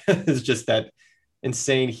mark. It's just that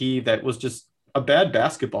insane heave that was just a bad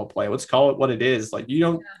basketball play. Let's call it what it is. Like, you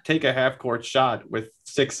don't take a half court shot with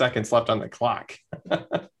 6 seconds left on the clock.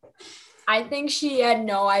 I think she had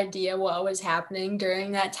no idea what was happening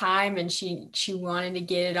during that time, and she wanted to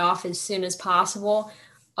get it off as soon as possible.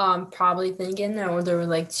 Probably thinking that there were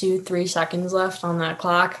like 2-3 seconds left on that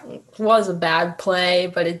clock. It was a bad play,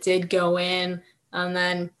 but it did go in. And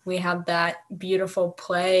then we had that beautiful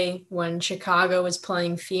play when Chicago was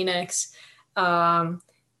playing Phoenix.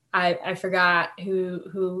 I forgot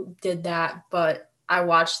who did that, but I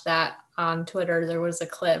watched that on Twitter. There was a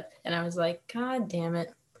clip, and I was like, God damn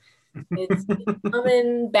it. It's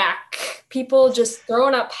coming back. People just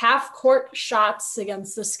throwing up half-court shots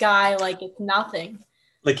against the Sky like it's nothing.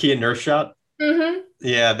 Like Kia Nurse shot? Mm-hmm.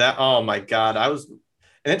 Yeah, oh my God.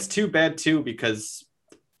 And it's too bad too, because,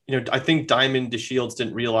 I think Diamond DeShields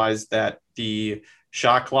didn't realize that the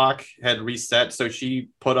shot clock had reset. So she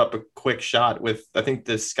put up a quick shot with, I think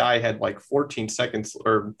the Sky had like 14 seconds,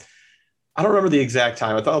 or I don't remember the exact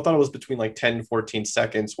time. I thought it was between like 10 and 14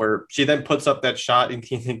 seconds, where she then puts up that shot, and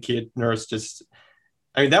Kia Nurse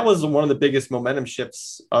that was one of the biggest momentum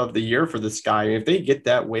shifts of the year for the Sky. If they get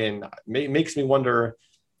that win, it makes me wonder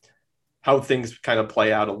how things kind of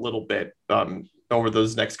play out a little bit over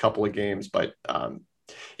those next couple of games. But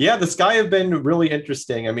the Sky have been really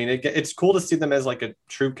interesting. I mean, it's cool to see them as like a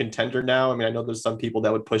true contender now. I mean, I know there's some people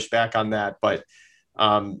that would push back on that, but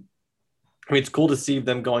I mean, it's cool to see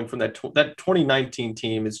them going from that 2019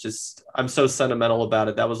 team. Is just, I'm so sentimental about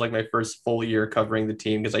it. That was like my first full year covering the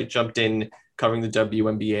team because I jumped in covering the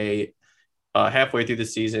WNBA halfway through the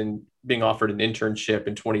season, being offered an internship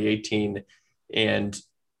in 2018, and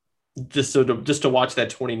just to watch that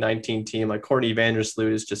 2019 team, like Courtney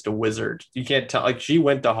Vandersloot is just a wizard. You can't tell, like, she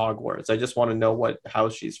went to Hogwarts. I just want to know what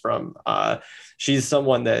house she's from. She's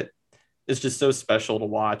someone that is just so special to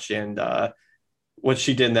watch, and what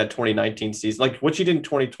she did in that 2019 season, like what she did in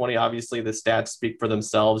 2020, obviously the stats speak for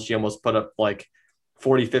themselves. She almost put up like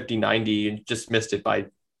 40, 50, 90 and just missed it by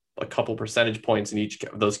a couple percentage points in each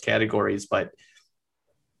of those categories. But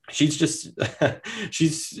she's just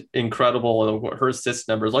she's incredible. Her assist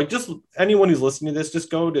numbers, like, just anyone who's listening to this,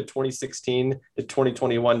 just go to 2016 to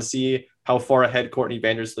 2021, see how far ahead Courtney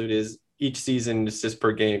Vandersloot is each season assists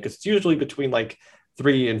per game, because it's usually between like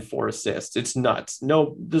 3 and 4 assists. It's nuts.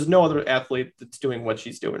 No, there's no other athlete that's doing what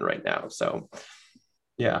she's doing right now. So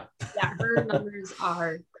yeah. Yeah, her numbers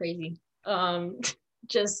are crazy.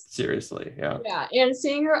 Just Seriously, yeah. Yeah, and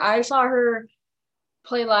seeing her, I saw her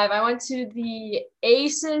play live. I went to the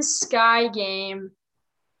Aces Sky game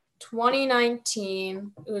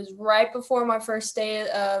 2019. It was right before my first day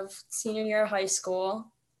of senior year of high school.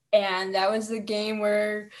 And that was the game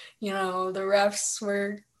where, the refs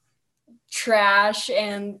were trash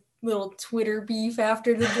and little Twitter beef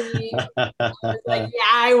after the game. I was like, yeah,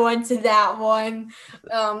 I went to that one.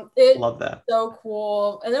 Love that. So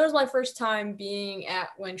cool. And that was my first time being at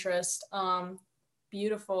Wintrust.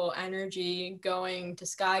 Beautiful energy going to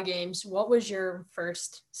Sky Games. What was your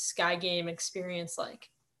first Sky Game experience like?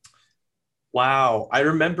 Wow. I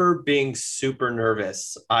remember being super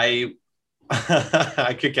nervous. I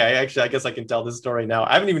guess I can tell this story now.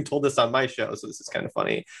 I haven't even told this on my show, so this is kind of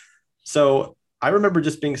funny. So I remember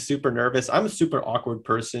just being super nervous. I'm a super awkward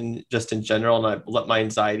person just in general, and I let my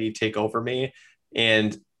anxiety take over me.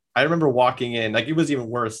 And I remember walking in, like, it was even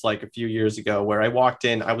worse like a few years ago, where I walked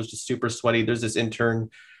in, I was just super sweaty. There's this intern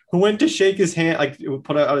who went to shake his hand, like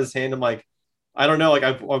put out his hand. I'm like, I don't know, like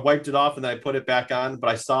I wiped it off and then I put it back on, but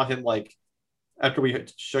I saw him, like, after we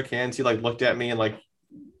shook hands, he like looked at me and like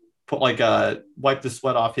put like wipe the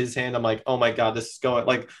sweat off his hand. I'm like, oh my God, this is going,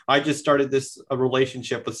 like, I just started a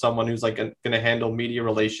relationship with someone who's like going to handle media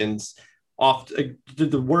relations off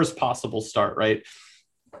the worst possible start, right?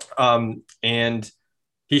 And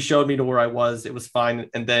he showed me to where I was. It was fine.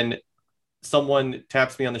 And then someone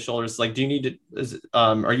taps me on the shoulders, like, do you need to,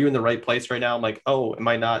 are you in the right place right now? I'm like, oh, am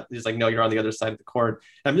I not? He's like, no, you're on the other side of the court.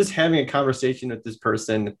 And I'm just having a conversation with this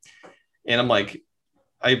person. And I'm like,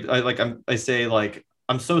 I say, like,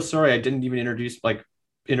 I'm so sorry, I didn't even introduce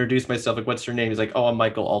myself. Like, what's your name? He's like, oh, I'm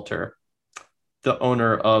Michael Alter, the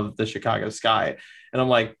owner of the Chicago Sky. And I'm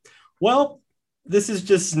like, well, this is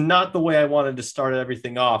just not the way I wanted to start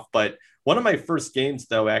everything off. But one of my first games,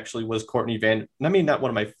 though, actually was Courtney I mean, not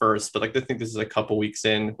one of my first, but like, I think this is a couple weeks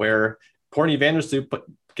in, where Courtney Vandersloot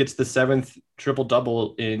gets the 7th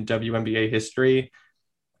triple-double in WNBA history.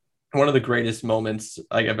 One of the greatest moments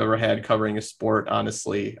I've ever had covering a sport,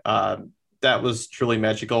 honestly. That was truly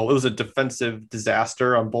magical. It was a defensive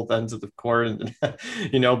disaster on both ends of the court, and,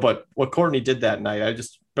 but what Courtney did that night, I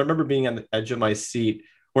just remember being on the edge of my seat.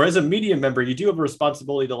 Whereas a media member, you do have a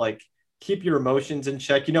responsibility to, like, keep your emotions in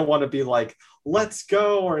check. You don't want to be like, let's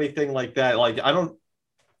go, or anything like that. Like, I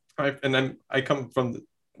come from,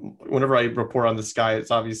 whenever I report on the Sky, it's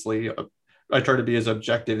obviously, I try to be as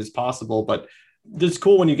objective as possible, but it's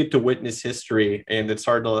cool when you get to witness history, and it's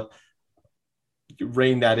hard to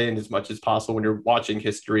rein that in as much as possible when you're watching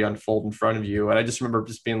history unfold in front of you. And I just remember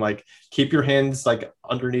just being like, keep your hands like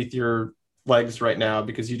underneath your legs right now,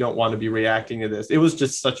 because you don't want to be reacting to this. It was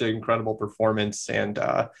just such an incredible performance. And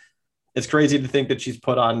it's crazy to think that she's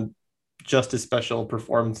put on just as special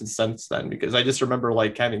performances since then, because I just remember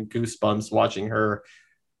like having goosebumps watching her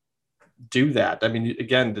do that. I mean,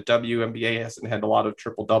 again, the WNBA hasn't had a lot of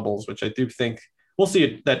triple doubles, which I do think we'll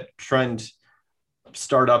see that trend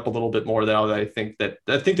start up a little bit more now. That I think the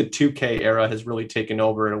 2K era has really taken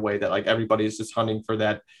over in a way that, like, everybody's just hunting for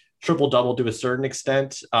that triple double to a certain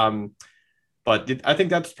extent. But I think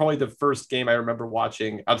that's probably the first game I remember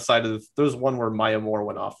watching outside of there's one where Maya Moore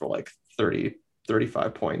went off for like 30,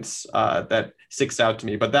 35 points that sticks out to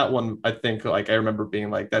me. But that one, I think, like, I remember being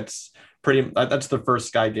like, that's the first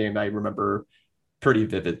Sky game I remember pretty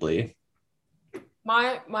vividly.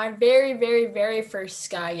 My very, very, very first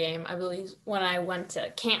Sky game, I believe, when I went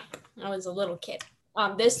to camp. I was a little kid.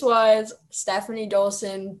 This was Stephanie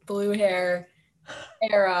Dolson, blue hair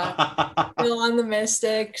era, still on the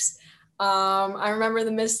Mystics. I remember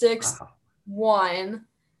the Mystics won.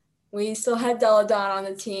 We still had Della Dawn on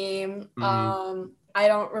the team. I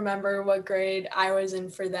don't remember what grade I was in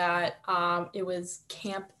for that. It was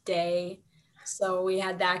camp day, so we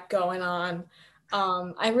had that going on.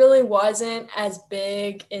 I really wasn't as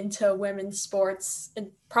big into women's sports,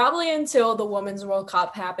 and probably until the Women's World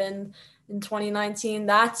Cup happened in 2019.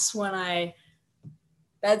 That's when I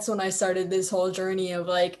started this whole journey of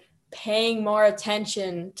like paying more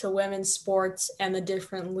attention to women's sports and the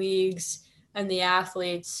different leagues and the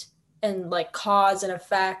athletes and like cause and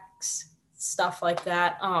effects, stuff like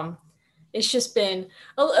that. It's just been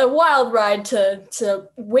a wild ride to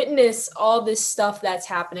witness all this stuff that's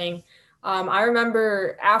happening. I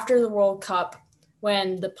remember after the World Cup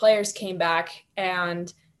when the players came back,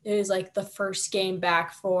 and it was like the first game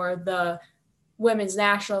back for the women's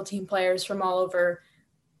national team players from all over.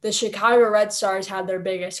 The Chicago Red Stars had their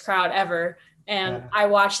biggest crowd ever. And Yeah. I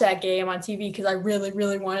watched that game on TV because I really,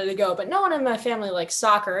 really wanted to go. But no one in my family likes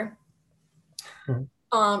soccer.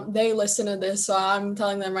 They listen to this, so I'm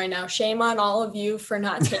telling them right now, shame on all of you for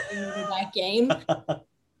not taking me to that game.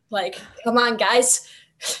 Like, come on, guys.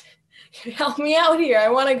 Help me out here. I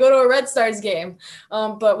want to go to a Red Stars game.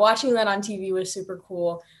 But watching that on TV was super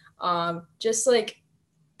cool. Just like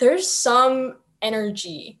there's some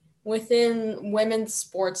energy within women's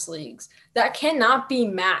sports leagues that cannot be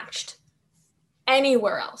matched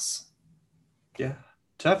anywhere else. Yeah,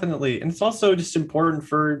 definitely. And it's also just important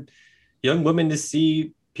for young women to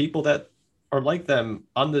see people that are like them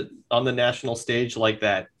on the national stage like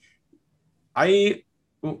that. I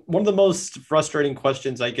One of the most frustrating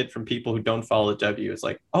questions I get from people who don't follow the W is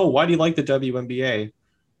like, "Oh, why do you like the WNBA?"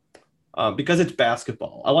 Because it's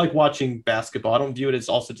basketball. I like watching basketball. I don't view it as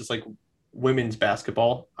also just like women's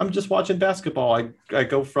basketball. I'm just watching basketball. I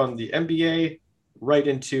go from the NBA right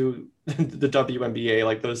into the WNBA.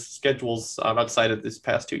 Like those schedules outside of this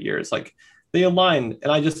past 2 years, like they align,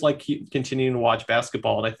 and I just like keep continuing to watch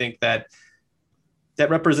basketball. And I think that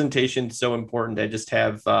that representation is so important. To just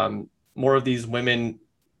have more of these women,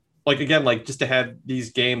 like again, like just to have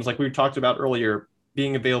these games, like we talked about earlier,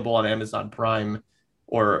 being available on Amazon Prime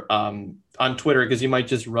or on Twitter, because you might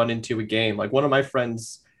just run into a game. Like one of my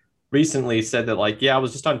friends recently said that, like, yeah, I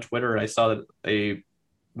was just on Twitter and I saw that a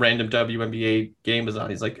random WNBA game was on.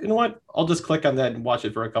 He's like, you know what? I'll just click on that and watch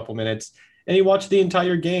it for a couple minutes. And he watched the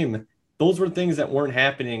entire game. Those were things that weren't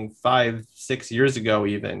happening 5, 6 years ago,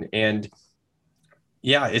 even. And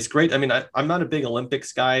yeah, it's great. I mean, I'm not a big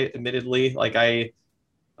Olympics guy, admittedly.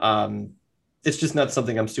 Um, it's just not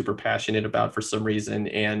something I'm super passionate about for some reason.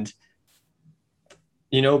 And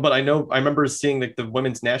but I remember seeing like the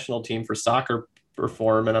women's national team for soccer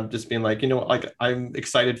perform, and I'm just being like, like I'm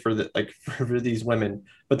excited for for these women.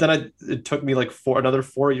 But then it took me like another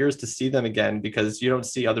 4 years to see them again, because you don't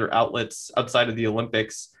see other outlets outside of the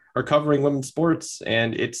Olympics are covering women's sports,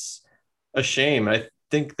 and it's a shame. I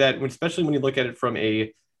think that especially when you look at it from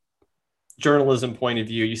a journalism point of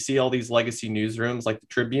view, you see all these legacy newsrooms like the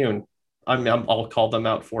Tribune. I'll call them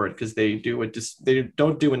out for it because they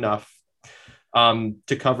don't do enough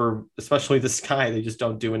to cover, especially the Sky. They just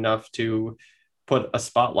don't do enough to put a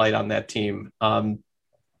spotlight on that team.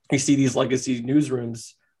 You see these legacy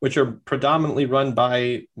newsrooms, which are predominantly run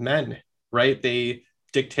by men, right? They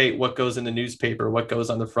dictate what goes in the newspaper, what goes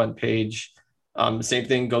on the front page. The same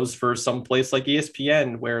thing goes for some place like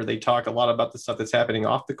ESPN, where they talk a lot about the stuff that's happening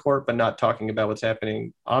off the court, but not talking about what's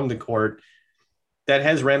happening on the court. That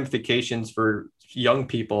has ramifications for young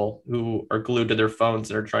people who are glued to their phones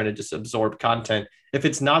and are trying to just absorb content. If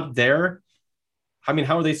it's not there, I mean,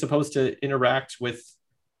 how are they supposed to interact with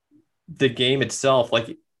the game itself?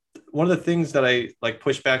 Like one of the things that I like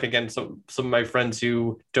push back against some of my friends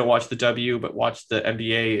who don't watch the W but watch the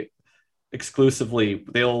NBA exclusively,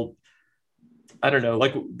 I don't know,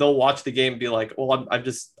 like they'll watch the game and be like, well,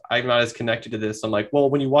 I'm not as connected to this. I'm like, well,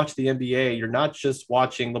 when you watch the NBA, you're not just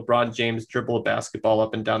watching LeBron James dribble a basketball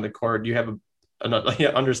up and down the court. You have an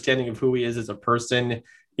understanding of who he is as a person.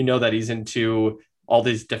 You know that he's into all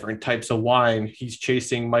these different types of wine. He's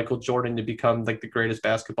chasing Michael Jordan to become like the greatest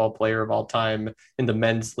basketball player of all time in the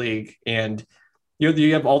men's league. And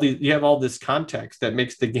you have all this context that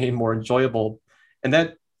makes the game more enjoyable. And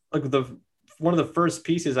that, like, one of the first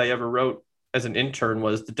pieces I ever wrote as an intern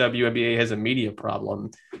was the WNBA has a media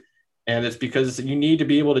problem. And it's because you need to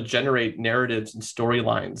be able to generate narratives and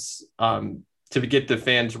storylines to get the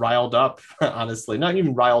fans riled up, honestly, not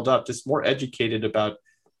even riled up, just more educated about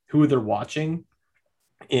who they're watching.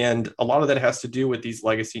 And a lot of that has to do with these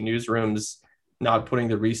legacy newsrooms not putting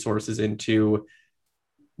the resources into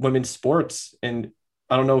women's sports. And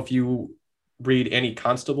I don't know if you read Annie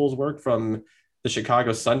Constable's work from the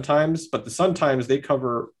Chicago Sun-Times, but the Sun-Times, they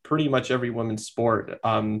cover pretty much every women's sport.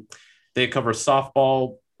 They cover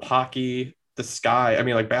softball, hockey, the sky. I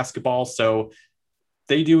mean, like basketball. So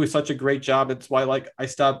they do such a great job. It's why like I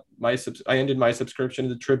ended my subscription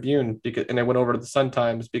to the Tribune and I went over to the Sun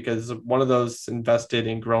Times because one of those invested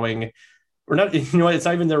in growing or not, you know what, it's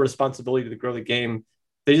not even their responsibility to grow the game.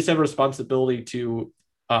 They just have a responsibility to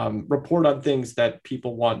report on things that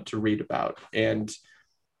people want to read about. And,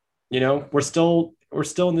 you know, we're still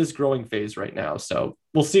in this growing phase right now. So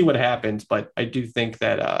we'll see what happens. But I do think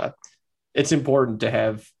that it's important to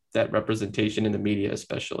have that representation in the media,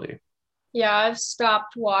 especially. Yeah, I've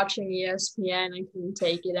stopped watching ESPN. I couldn't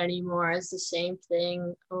take it anymore. It's the same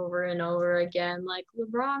thing over and over again. Like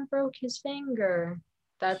LeBron broke his finger.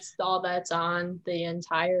 That's all that's on the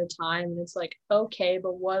entire time. And it's like, okay,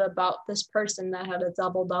 but what about this person that had a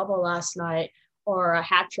double-double last night or a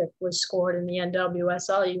hat trick was scored in the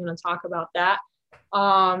NWSL? You going to talk about that?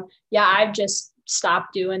 Yeah, I've just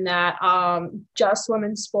stopped doing that. Just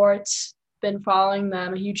Women's Sports, been following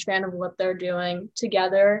them, a huge fan of what they're doing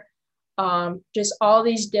together. Just all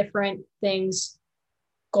these different things,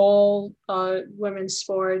 goal, women's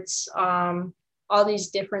sports, all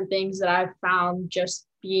these different things that I've found just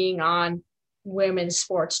being on women's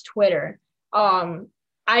sports Twitter. I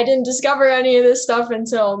didn't discover any of this stuff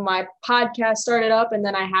until my podcast started up, and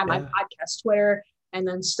then I had my podcast Twitter, and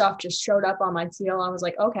then stuff just showed up on my TL. I was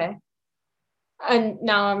like, okay. And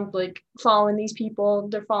now I'm like following these people.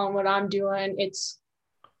 They're following what I'm doing. It's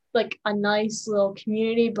like a nice little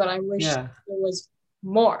community, but I wish there was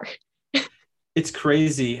more. It's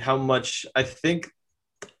crazy how much I think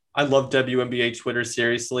I love WNBA Twitter.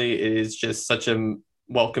 Seriously, it is just such a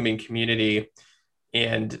welcoming community.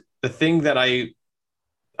 And the thing that I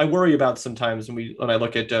worry about sometimes when I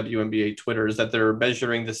look at WNBA Twitter is that they're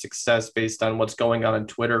measuring the success based on what's going on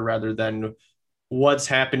Twitter rather than what's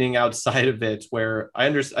happening outside of it. Where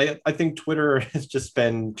I think Twitter has just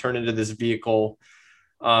been turned into this vehicle.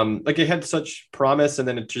 Like it had such promise, and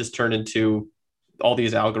then it just turned into all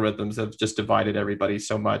these algorithms have just divided everybody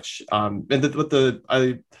so much. What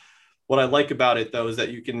I like about it though is that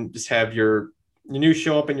you can just have your news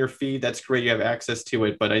show up in your feed. That's great. You have access to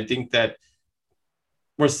it. But I think that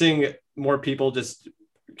we're seeing more people just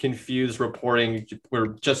confuse reporting where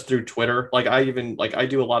just through Twitter. Like I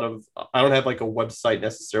do a lot of, I don't have like a website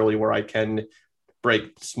necessarily where I can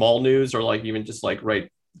break small news or like even just like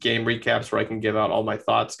write game recaps where I can give out all my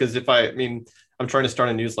thoughts. Cause I'm trying to start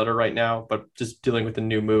a newsletter right now, but just dealing with a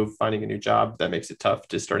new move, finding a new job, that makes it tough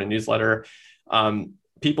to start a newsletter.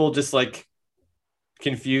 People just like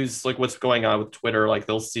confuse like what's going on with Twitter. Like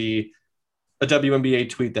they'll see a WNBA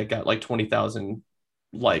tweet that got like 20,000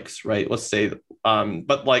 likes, right? Let's say,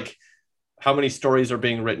 but like how many stories are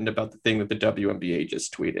being written about the thing that the WNBA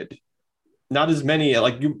just tweeted? Not as many.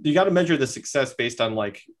 Like you got to measure the success based on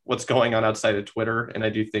like what's going on outside of Twitter. And I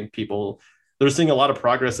do think they're seeing a lot of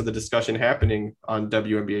progress of the discussion happening on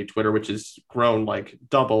WNBA Twitter, which has grown like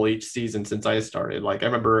double each season since I started. Like I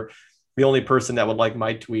remember the only person that would like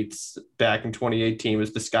my tweets back in 2018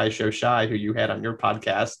 was the Sky Show Shy, who you had on your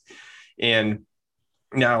podcast. And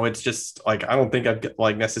now it's just like, I don't think I've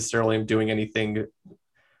like necessarily am doing anything.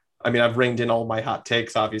 I mean, I've reined in all my hot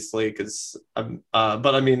takes, obviously, because but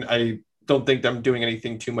I mean, I don't think I'm doing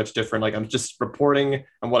anything too much different. Like I'm just reporting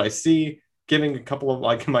on what I see, giving a couple of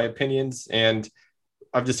like my opinions, and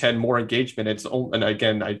I've just had more engagement. And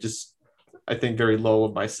again, I think very low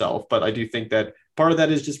of myself, but I do think that part of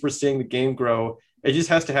that is just we're seeing the game grow. It just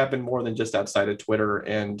has to happen more than just outside of Twitter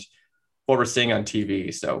and what we're seeing on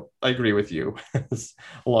TV. So I agree with you. It's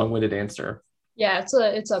a long-winded answer. Yeah,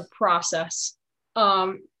 it's a process.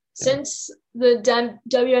 Since the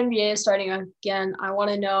WNBA is starting again, I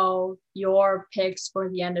want to know your picks for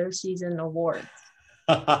the end of season awards.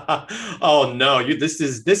 Oh no, this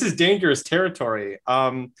is dangerous territory.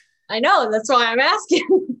 I know, that's why I'm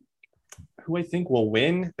asking. Who I think will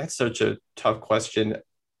win? That's such a tough question.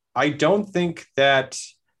 I don't think that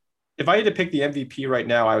if I had to pick the MVP right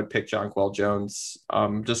now, I would pick Jonquel Jones.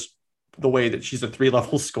 Just the way that she's a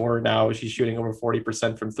 3-level scorer now. She's shooting over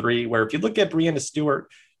 40% from three, where if you look at Breanna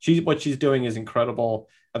Stewart, what she's doing is incredible.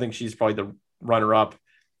 I think she's probably the runner-up.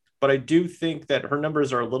 But I do think that her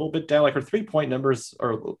numbers are a little bit down. Like her 3-point numbers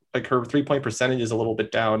are like her 3-point percentage is a little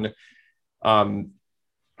bit down,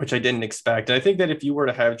 which I didn't expect. And I think that if you were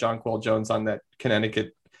to have Jonquel Jones on that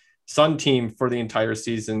Connecticut Sun team for the entire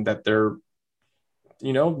season, that they're,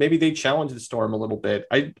 maybe they challenge the Storm a little bit.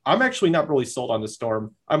 I'm actually not really sold on the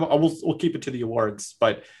Storm. We'll keep it to the awards,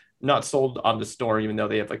 but not sold on the Storm, even though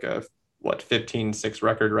they have like a 15-6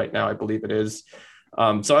 record right now, I believe it is.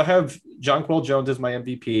 So I have Jonquel Jones as my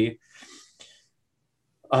MVP.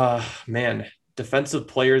 Defensive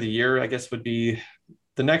player of the year, I guess, would be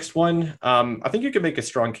The next one, I think you could make a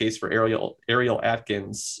strong case for Ariel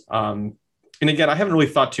Atkins. And again, I haven't really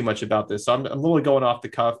thought too much about this, so I'm a little going off the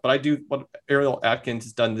cuff. But I do what Ariel Atkins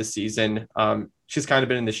has done this season. She's kind of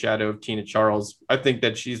been in the shadow of Tina Charles. I think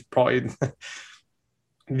that she's probably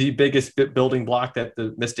the biggest building block that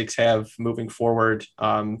the Mystics have moving forward.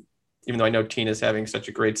 Even though I know Tina's having such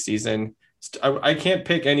a great season, I can't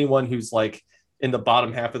pick anyone who's like in the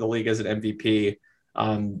bottom half of the league as an MVP.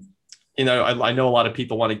 I know a lot of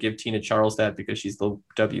people want to give Tina Charles that because she's the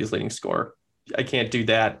W's leading scorer. I can't do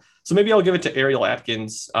that. So maybe I'll give it to Ariel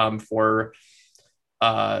Atkins for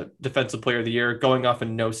Defensive Player of the Year, going off of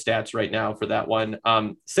no stats right now for that one.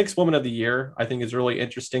 Sixth Woman of the Year, I think, is a really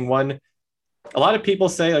interesting one. A lot of people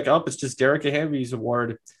say, like, oh, it's just Derek Hamby's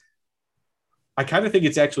award. I kind of think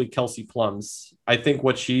it's actually Kelsey Plum's. I think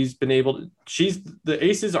what she's been able to, the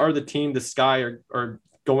Aces are the team the Sky are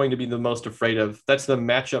going to be the most afraid of. That's the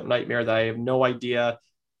matchup nightmare that I have no idea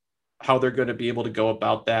how they're going to be able to go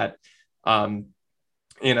about that.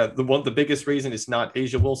 The biggest reason is not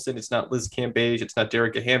Asia Wilson, it's not Liz Cambage, it's not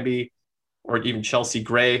Derek Hamby, or even Chelsea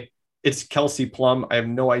Gray. It's Kelsey Plum. I have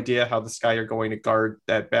no idea how the Sky are going to guard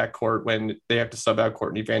that backcourt when they have to sub out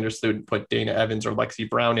Courtney Vandersloot and put Dana Evans or Lexi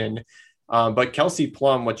Brown in. But Kelsey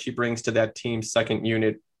Plum, what she brings to that team's second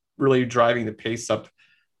unit, really driving the pace up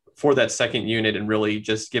for that second unit and really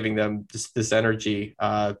just giving them this energy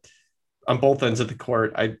on both ends of the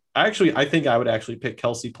court. I think I would actually pick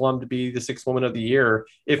Kelsey Plum to be the Sixth Woman of the Year,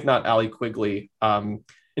 if not Allie Quigley.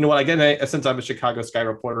 You know what? Again, since I'm a Chicago Sky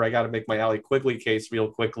reporter, I got to make my Allie Quigley case real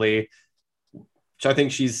quickly. Which I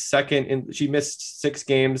think she's second in. She missed 6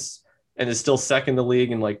 games and is still second in the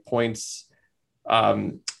league in like points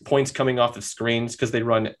coming off of screens because they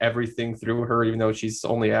run everything through her, even though she's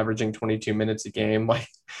only averaging 22 minutes a game. Like,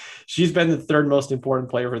 she's been the third most important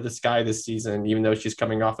player for the Sky this season, even though she's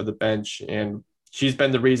coming off of the bench, and she's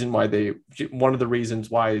been one of the reasons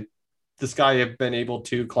why the Sky have been able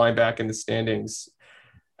to climb back in the standings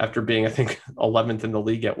after being, I think, 11th in the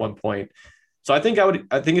league at one point. So I think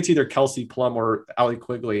it's either Kelsey Plum or Allie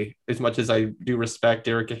Quigley, as much as I do respect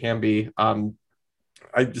Erica Hamby.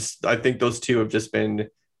 I think those two have just been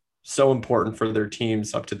so important for their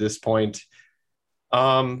teams up to this point.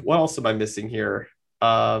 What else am I missing here?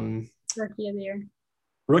 Rookie of the Year.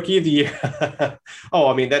 Rookie of the Year. Oh,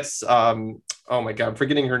 I mean, that's oh my God, I'm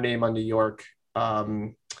forgetting her name on New York.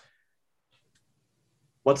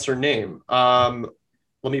 What's her name?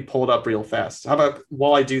 Let me pull it up real fast. How about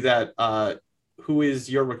while I do that, who is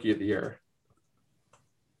your Rookie of the Year?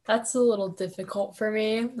 That's a little difficult for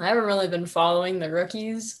me. I haven't really been following the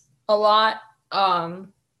rookies a lot.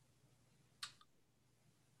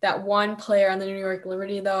 That one player on the New York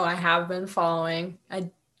Liberty, though, I have been following.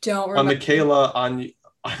 I don't remember. Michaela,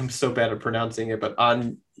 I'm so bad at pronouncing it, but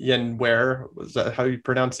Onyenwere, was that how you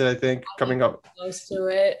pronounce it, I think? Coming up. Close to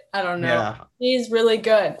it. I don't know. Yeah. She's really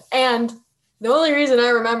good. And the only reason I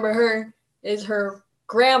remember her is her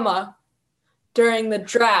grandma during the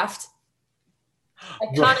draft.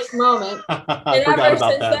 Iconic moment. And ever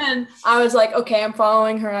since then, I was like, okay, I'm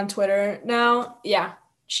following her on Twitter now. Yeah,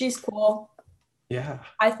 she's cool. Yeah.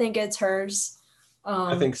 I think it's hers.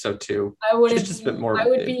 I think so too. I would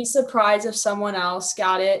be surprised if someone else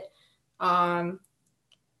got it.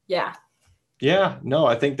 Yeah. Yeah, no,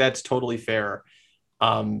 I think that's totally fair.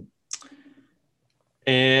 And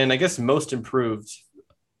I guess most improved.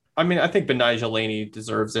 I mean, I think Betnijah Laney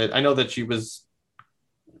deserves it. I know that she was,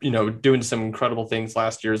 doing some incredible things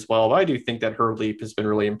last year as well. But I do think that her leap has been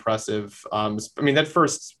really impressive. I mean, that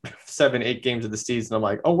first 7-8 games of the season, I'm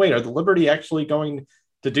like, oh, wait, are the Liberty actually going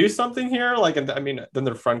to do something here? Like, and I mean, then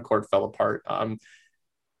their front court fell apart.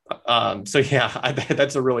 So yeah,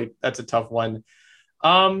 that's a tough one.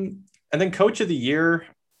 And then Coach of the Year,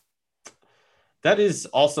 that is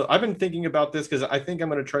also, I've been thinking about this because I think I'm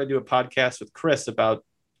going to try to do a podcast with Chris about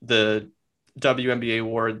the WNBA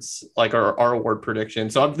awards, like our award prediction.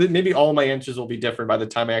 So maybe all of my answers will be different by the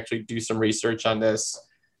time I actually do some research on this.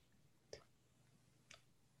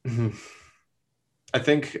 I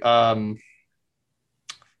think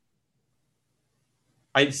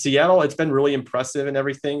Seattle, it's been really impressive and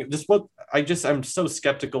everything. I'm so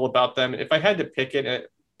skeptical about them. If I had to pick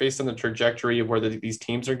it based on the trajectory of where these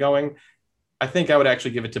teams are going, I think I would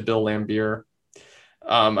actually give it to Bill Laimbeer.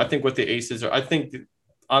 I think what the Aces are,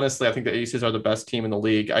 honestly, I think the Aces are the best team in the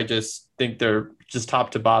league. I just think they're just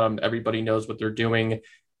top to bottom. Everybody knows what they're doing.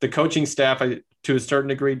 The coaching staff, to a certain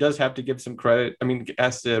degree, does have to give some credit. I mean,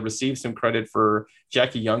 has to receive some credit for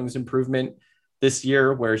Jackie Young's improvement this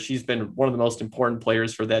year, where she's been one of the most important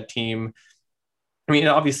players for that team. I mean,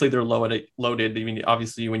 obviously they're loaded. I mean,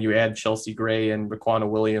 obviously when you add Chelsea Gray and Raquana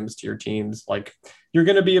Williams to your teams, like you're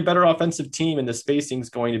going to be a better offensive team, and the spacing is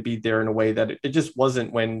going to be there in a way that it just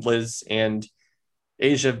wasn't when Liz and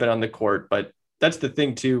Asia have been on the court. But that's the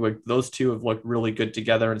thing too. Like those two have looked really good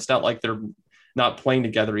together. And it's not like they're not playing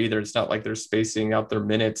together either. It's not like they're spacing out their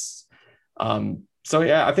minutes. So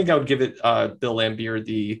yeah, I think I would give it Bill Laimbeer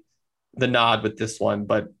the nod with this one.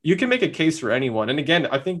 But you can make a case for anyone. And again,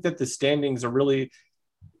 I think that the standings are really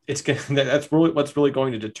that's really what's really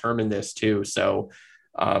going to determine this too. So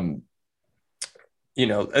I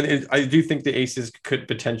do think the Aces could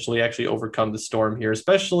potentially actually overcome the Storm here,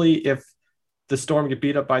 especially if the Storm get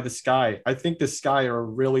beat up by the Sky. I think the Sky are a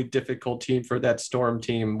really difficult team for that Storm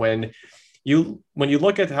team. When you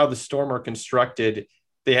look at how the Storm are constructed,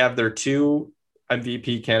 they have their two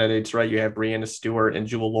MVP candidates, right? You have Breanna Stewart and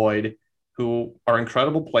Jewell Loyd, who are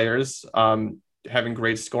incredible players, having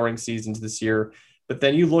great scoring seasons this year. But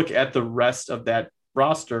then you look at the rest of that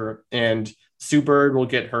roster, and Sue Bird will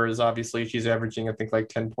get hers. Obviously, she's averaging, I think, like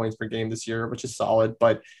 10 points per game this year, which is solid.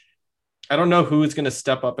 But I don't know who's going to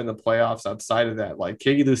step up in the playoffs outside of that. Like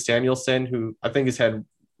Katie Lou Samuelson, who I think has had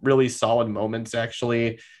really solid moments,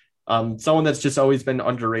 actually. Someone that's just always been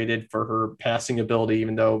underrated for her passing ability,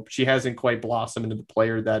 even though she hasn't quite blossomed into the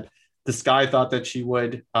player that the Sky thought that she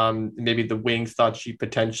would. Maybe the Wings thought she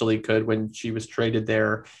potentially could when she was traded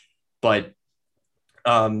there. But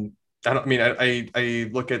I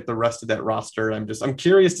look at the rest of that roster. I'm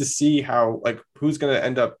curious to see how, like, who's going to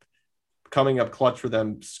end up coming up clutch for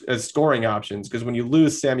them as scoring options. Because when you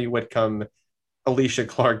lose Sammy Whitcomb, Alicia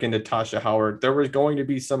Clark, and Natasha Howard, there were going to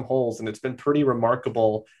be some holes, and it's been pretty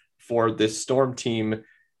remarkable for this Storm team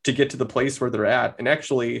to get to the place where they're at. And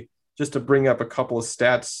actually, just to bring up a couple of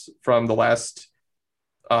stats from the last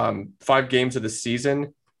 5 games of the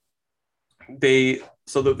season, they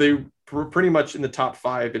were pretty much in the top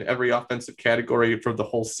 5 in every offensive category for the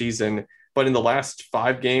whole season. But in the last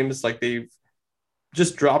 5 games, like, they've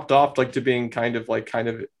just dropped off, like, to being kind of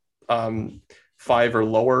 5 or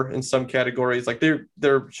lower in some categories. Like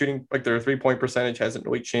they're shooting, like, their 3-point percentage hasn't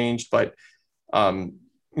really changed, but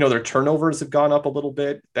their turnovers have gone up a little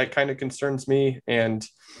bit. That kind of concerns me. And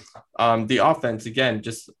the offense, again,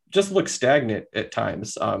 just looks stagnant at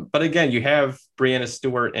times. But again, you have Breanna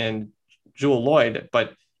Stewart and Jewell Loyd,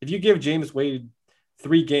 but if you give James Wade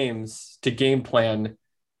 3 games to game plan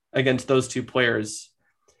against those two players,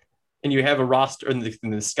 and you have a roster in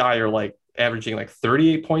the Sky are like averaging like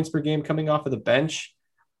 38 points per game coming off of the bench,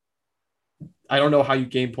 I don't know how you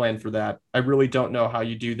game plan for that. I really don't know how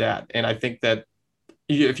you do that. And I think that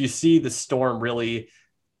if you see the Storm really,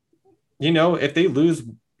 if they lose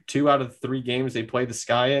 2 out of 3 games they play the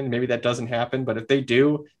Sky in, maybe that doesn't happen. But if they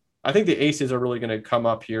do, I think the Aces are really going to come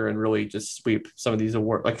up here and really just sweep some of these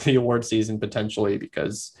the award season potentially,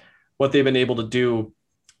 because what they've been able to do,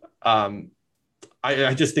 I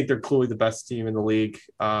just think they're clearly the best team in the league.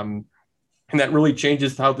 And that really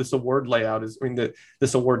changes how this award layout is.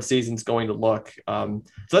 This award season is going to look. So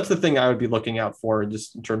that's the thing I would be looking out for,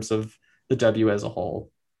 just in terms of the W as a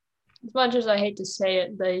whole. As much as I hate to say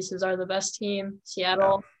it, the Aces are the best team.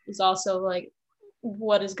 Seattle is also like,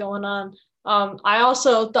 what is going on? I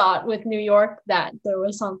also thought with New York that there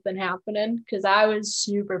was something happening, because I was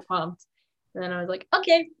super pumped. And then I was like,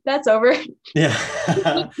 okay, that's over. Yeah.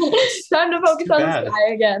 Time to focus on the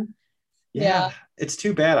Sky again. Yeah. It's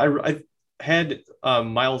too bad. I had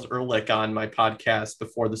Miles Ehrlich on my podcast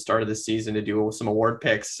before the start of the season to do some award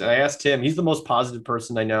picks. And I asked him, he's the most positive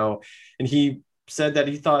person I know. And he said that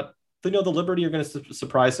he thought, the Liberty are going to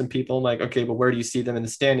surprise some people. I'm like, okay, but where do you see them in the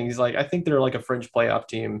standings? He's like, I think they're like a fringe playoff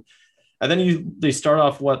team. And then they start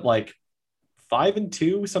off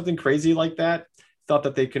 5-2, something crazy like that. Thought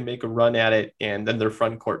that they could make a run at it, and then their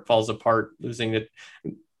front court falls apart, losing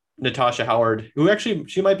Natasha Howard, who actually,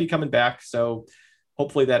 she might be coming back. So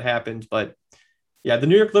hopefully that happens. But yeah, the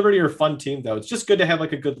New York Liberty are a fun team, though. It's just good to have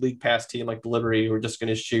like a good league pass team like the Liberty, who are just going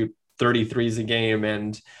to shoot 33s a game,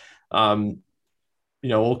 and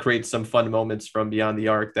we'll create some fun moments from beyond the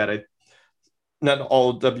arc that not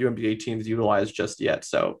all WNBA teams utilize just yet.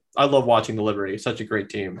 So I love watching the Liberty. Such a great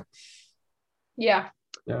team. Yeah.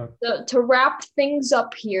 To wrap things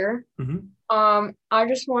up here, I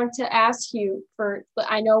just want to ask you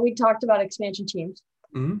I know we talked about expansion teams.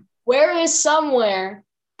 Mm-hmm. Where is somewhere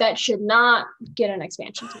that should not get an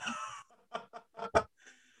expansion team?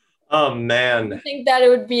 Oh, man. I think that it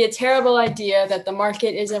would be a terrible idea, that the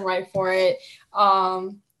market isn't right for it.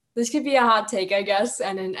 This could be a hot take, I guess,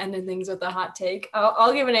 and ending things with a hot take.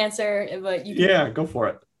 I'll give an answer, but you can, go for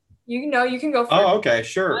it. You can go for it. Oh, okay,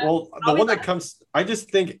 sure. Well, the one that comes, I just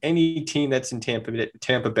think any team that's in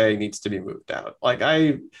Tampa Bay needs to be moved out. Like,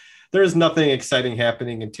 there is nothing exciting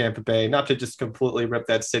happening in Tampa Bay, not to just completely rip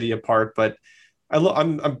that city apart, but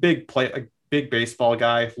I'm a big baseball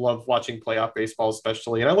guy. Love watching playoff baseball,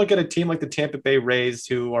 especially. And I look at a team like the Tampa Bay Rays,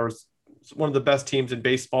 who are one of the best teams in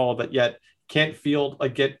baseball, but yet can't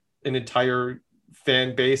get an entire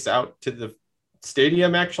fan base out to the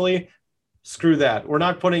stadium. Actually, screw that. We're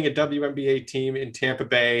not putting a WNBA team in Tampa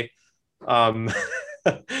Bay. Um,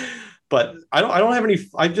 but I don't have any.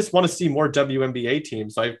 I just want to see more WNBA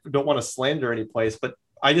teams. I don't want to slander any place, but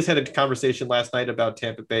I just had a conversation last night about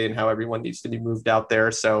Tampa Bay and how everyone needs to be moved out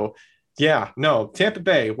there. So yeah, no, Tampa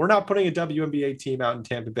Bay. We're not putting a WNBA team out in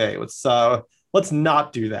Tampa Bay. Let's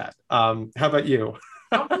not do that. How about you?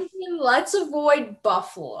 Let's avoid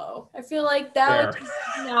Buffalo. I feel like that Fair. would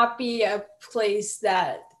just not be a place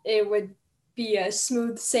that it would be a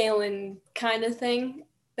smooth sailing kind of thing.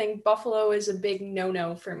 I think Buffalo is a big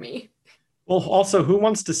no-no for me. Well, also, who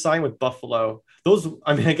wants to sign with Buffalo?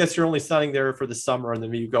 I mean, I guess you're only signing there for the summer and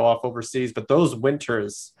then you go off overseas, but those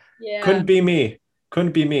winters Yeah. couldn't be me.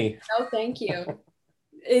 Couldn't be me. No, thank you.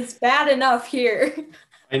 It's bad enough here.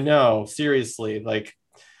 I know, seriously. Like,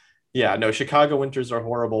 yeah, no, Chicago winters are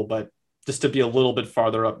horrible, but just to be a little bit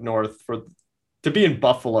farther up north to be in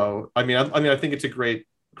Buffalo. I think it's a great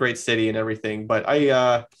city and everything, but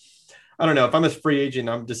I don't know. If I'm a free agent,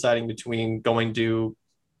 I'm deciding between going to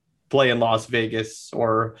play in Las Vegas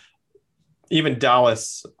or even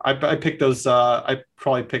Dallas. I pick those. I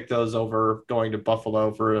probably pick those over going to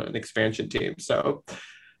Buffalo for an expansion team. So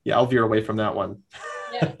yeah, I'll veer away from that one.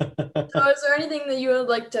 Yeah. So is there anything that you would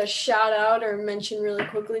like to shout out or mention really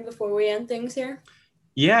quickly before we end things here?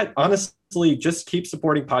 Yeah, honestly, just keep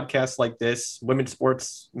supporting podcasts like this. Women's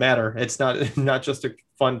sports matter. It's not just a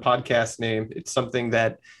fun podcast name. It's something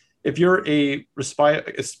that if you're a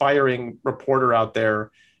aspiring reporter out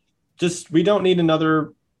there, we don't need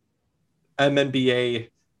another MNBA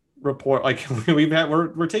report. Like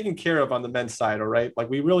we're taken care of on the men's side. All right. Like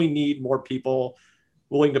we really need more people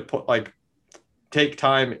willing to take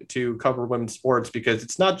time to cover women's sports, because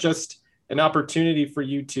it's not just an opportunity for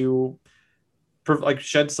you to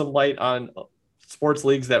shed some light on sports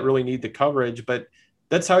leagues that really need the coverage, but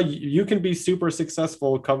that's how you can be super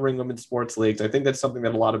successful covering women's sports leagues. I think that's something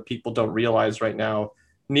that a lot of people don't realize right now.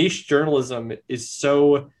 Niche journalism is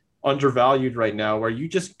so undervalued right now, where you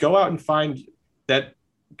just go out and find that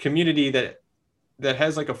community that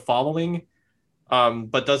has like a following,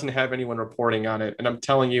 but doesn't have anyone reporting on it. And I'm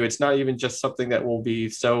telling you, it's not even just something that will be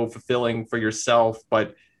so fulfilling for yourself,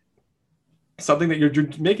 but something that you're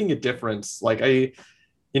making a difference. Like I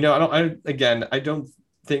don't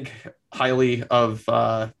think highly of,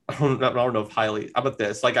 I don't know if highly, how about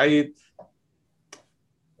this? Like I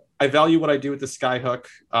value what I do with the Skyhook.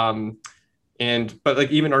 But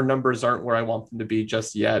like, even our numbers aren't where I want them to be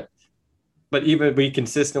just yet. But even we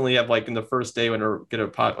consistently have, like in the first day when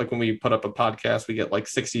when we put up a podcast, we get like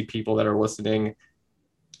 60 people that are listening.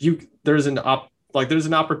 There's an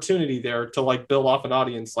opportunity there to like build off an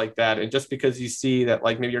audience like that. And just because you see that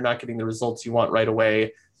like maybe you're not getting the results you want right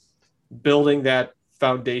away, building that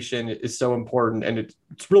foundation is so important, and it's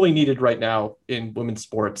really needed right now in women's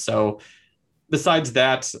sports. So besides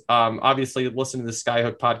that, obviously listen to the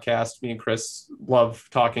Skyhook podcast. Me and Chris love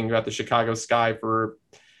talking about the Chicago Sky for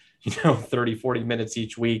 30-40 minutes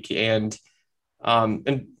each week. And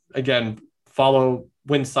again, follow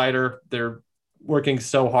Winsider. They're working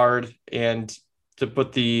so hard, and to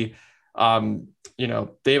put they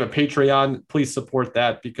have a Patreon. Please support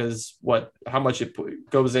that, because how much it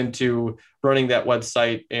goes into running that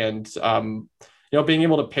website, and being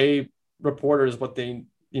able to pay reporters what they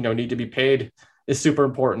need to be paid is super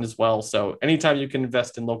important as well. So anytime you can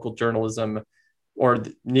invest in local journalism or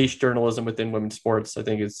niche journalism within women's sports, I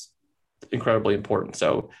think is incredibly important.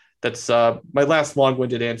 So that's my last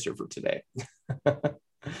long-winded answer for today.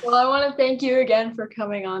 Well, I want to thank you again for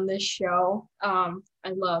coming on this show. I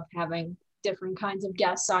love having different kinds of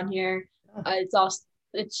guests on here.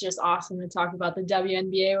 It's just awesome to talk about the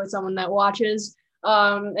WNBA with someone that watches,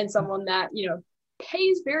 and someone that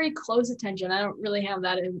pays very close attention. I don't really have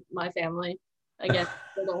that in my family. Again,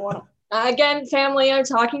 I don't want. Again, family, I'm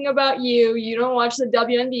talking about you. You don't watch the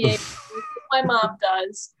WNBA. My mom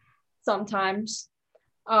does sometimes.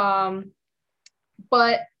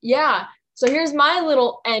 But yeah. So here's my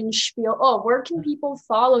little end spiel. Oh, where can people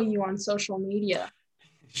follow you on social media?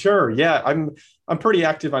 Sure. Yeah, I'm pretty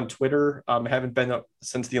active on Twitter. Haven't been up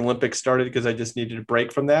since the Olympics started because I just needed a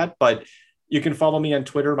break from that. But you can follow me on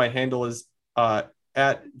Twitter. My handle is at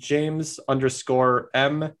James_M_KAY.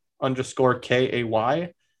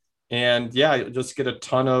 And yeah, you'll just get a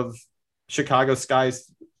ton of Chicago Skies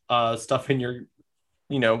stuff in your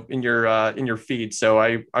feed. So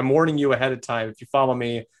I'm warning you ahead of time. If you follow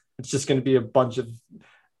me, it's just going to be a bunch of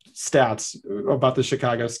stats about the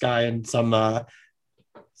Chicago Sky and some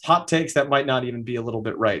hot takes that might not even be a little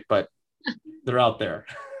bit right, but they're out there.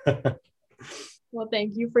 Well,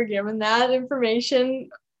 thank you for giving that information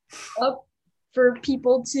up for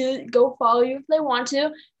people to go follow you if they want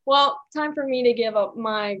to. Well, time for me to give up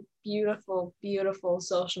my beautiful, beautiful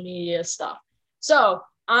social media stuff. So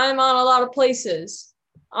I'm on a lot of places.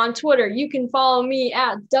 On Twitter, you can follow me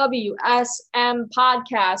at WSM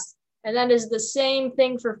Podcast. And that is the same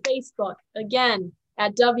thing for Facebook. Again,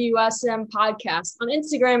 at WSM Podcast. On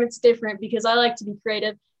Instagram, it's different because I like to be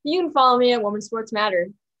creative. You can follow me at Women's Sports Matter.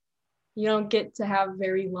 You don't get to have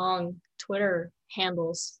very long Twitter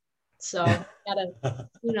handles. So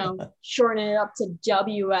gotta, shorten it up to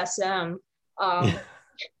WSM.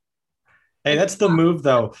 Hey, that's the move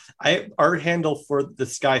though. Our handle for the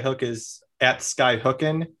Skyhook is at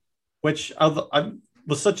Skyhookin, which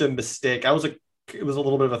was such a mistake. It was a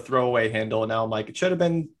little bit of a throwaway handle, and now I'm like, it should have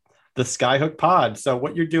been the Skyhook Pod. So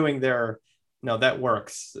what you're doing there, no, that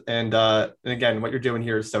works. And again, what you're doing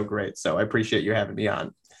here is so great. So I appreciate you having me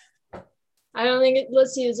on. I don't think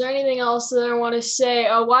let's see, is there anything else that I want to say?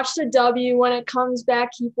 Watch the W when it comes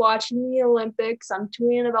back. Keep watching the Olympics. I'm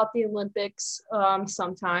tweeting about the Olympics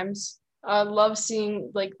sometimes. I love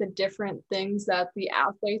seeing like the different things that the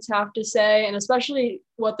athletes have to say, and especially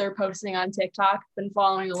what they're posting on TikTok. Been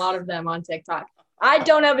following a lot of them on TikTok. I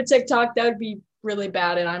don't have a TikTok. That would be really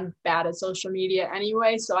bad, and I'm bad at social media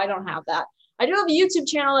anyway, so I don't have that. I do have a YouTube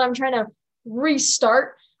channel that I'm trying to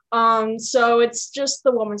restart. So it's just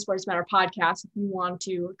the Women's Sports Matter podcast. If you want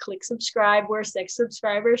to click subscribe, we're 6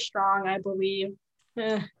 subscribers strong, I believe.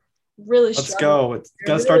 Really Let's go. It's got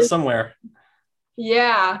to really start somewhere.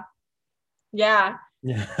 Yeah.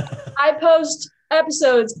 I post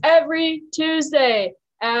episodes every Tuesday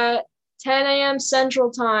at 10 a.m.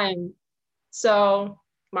 Central Time. So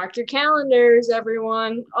mark your calendars,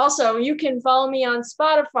 everyone. Also, you can follow me on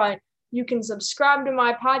Spotify. You can subscribe to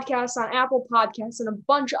my podcast on Apple Podcasts and a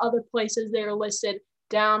bunch of other places. They are listed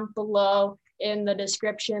down below in the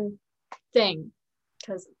description thing,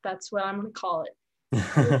 because that's what I'm going to call it.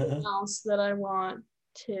 Anything else that I want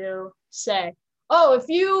to say? Oh, if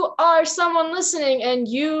you are someone listening and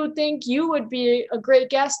you think you would be a great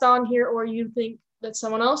guest on here, or you think that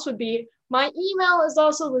someone else would be, my email is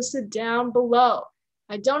also listed down below.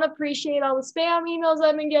 I don't appreciate all the spam emails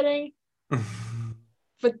I've been getting,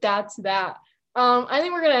 but that's that. I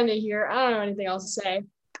think we're going to end it here. I don't have anything else to say.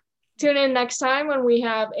 Tune in next time when we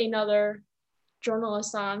have another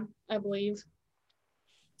journalist on, I believe.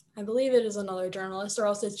 I believe it is another journalist, or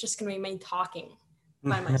else it's just going to be me talking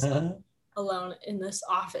by myself. Alone in this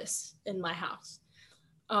office in my house.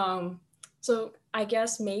 So I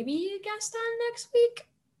guess maybe a guest on next week.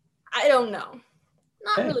 I don't know.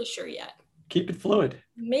 Not really sure yet. Keep it fluid.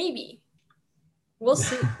 Maybe. We'll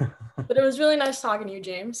see. But it was really nice talking to you,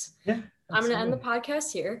 James. Yeah. I'm going to end the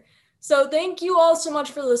podcast here. So thank you all so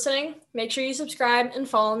much for listening. Make sure you subscribe and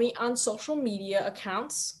follow me on social media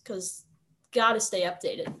accounts, because got to stay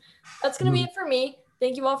updated. That's going to be it for me.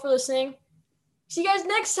 Thank you all for listening. See you guys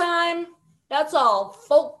next time. That's all,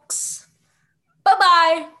 folks.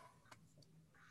 Bye-bye.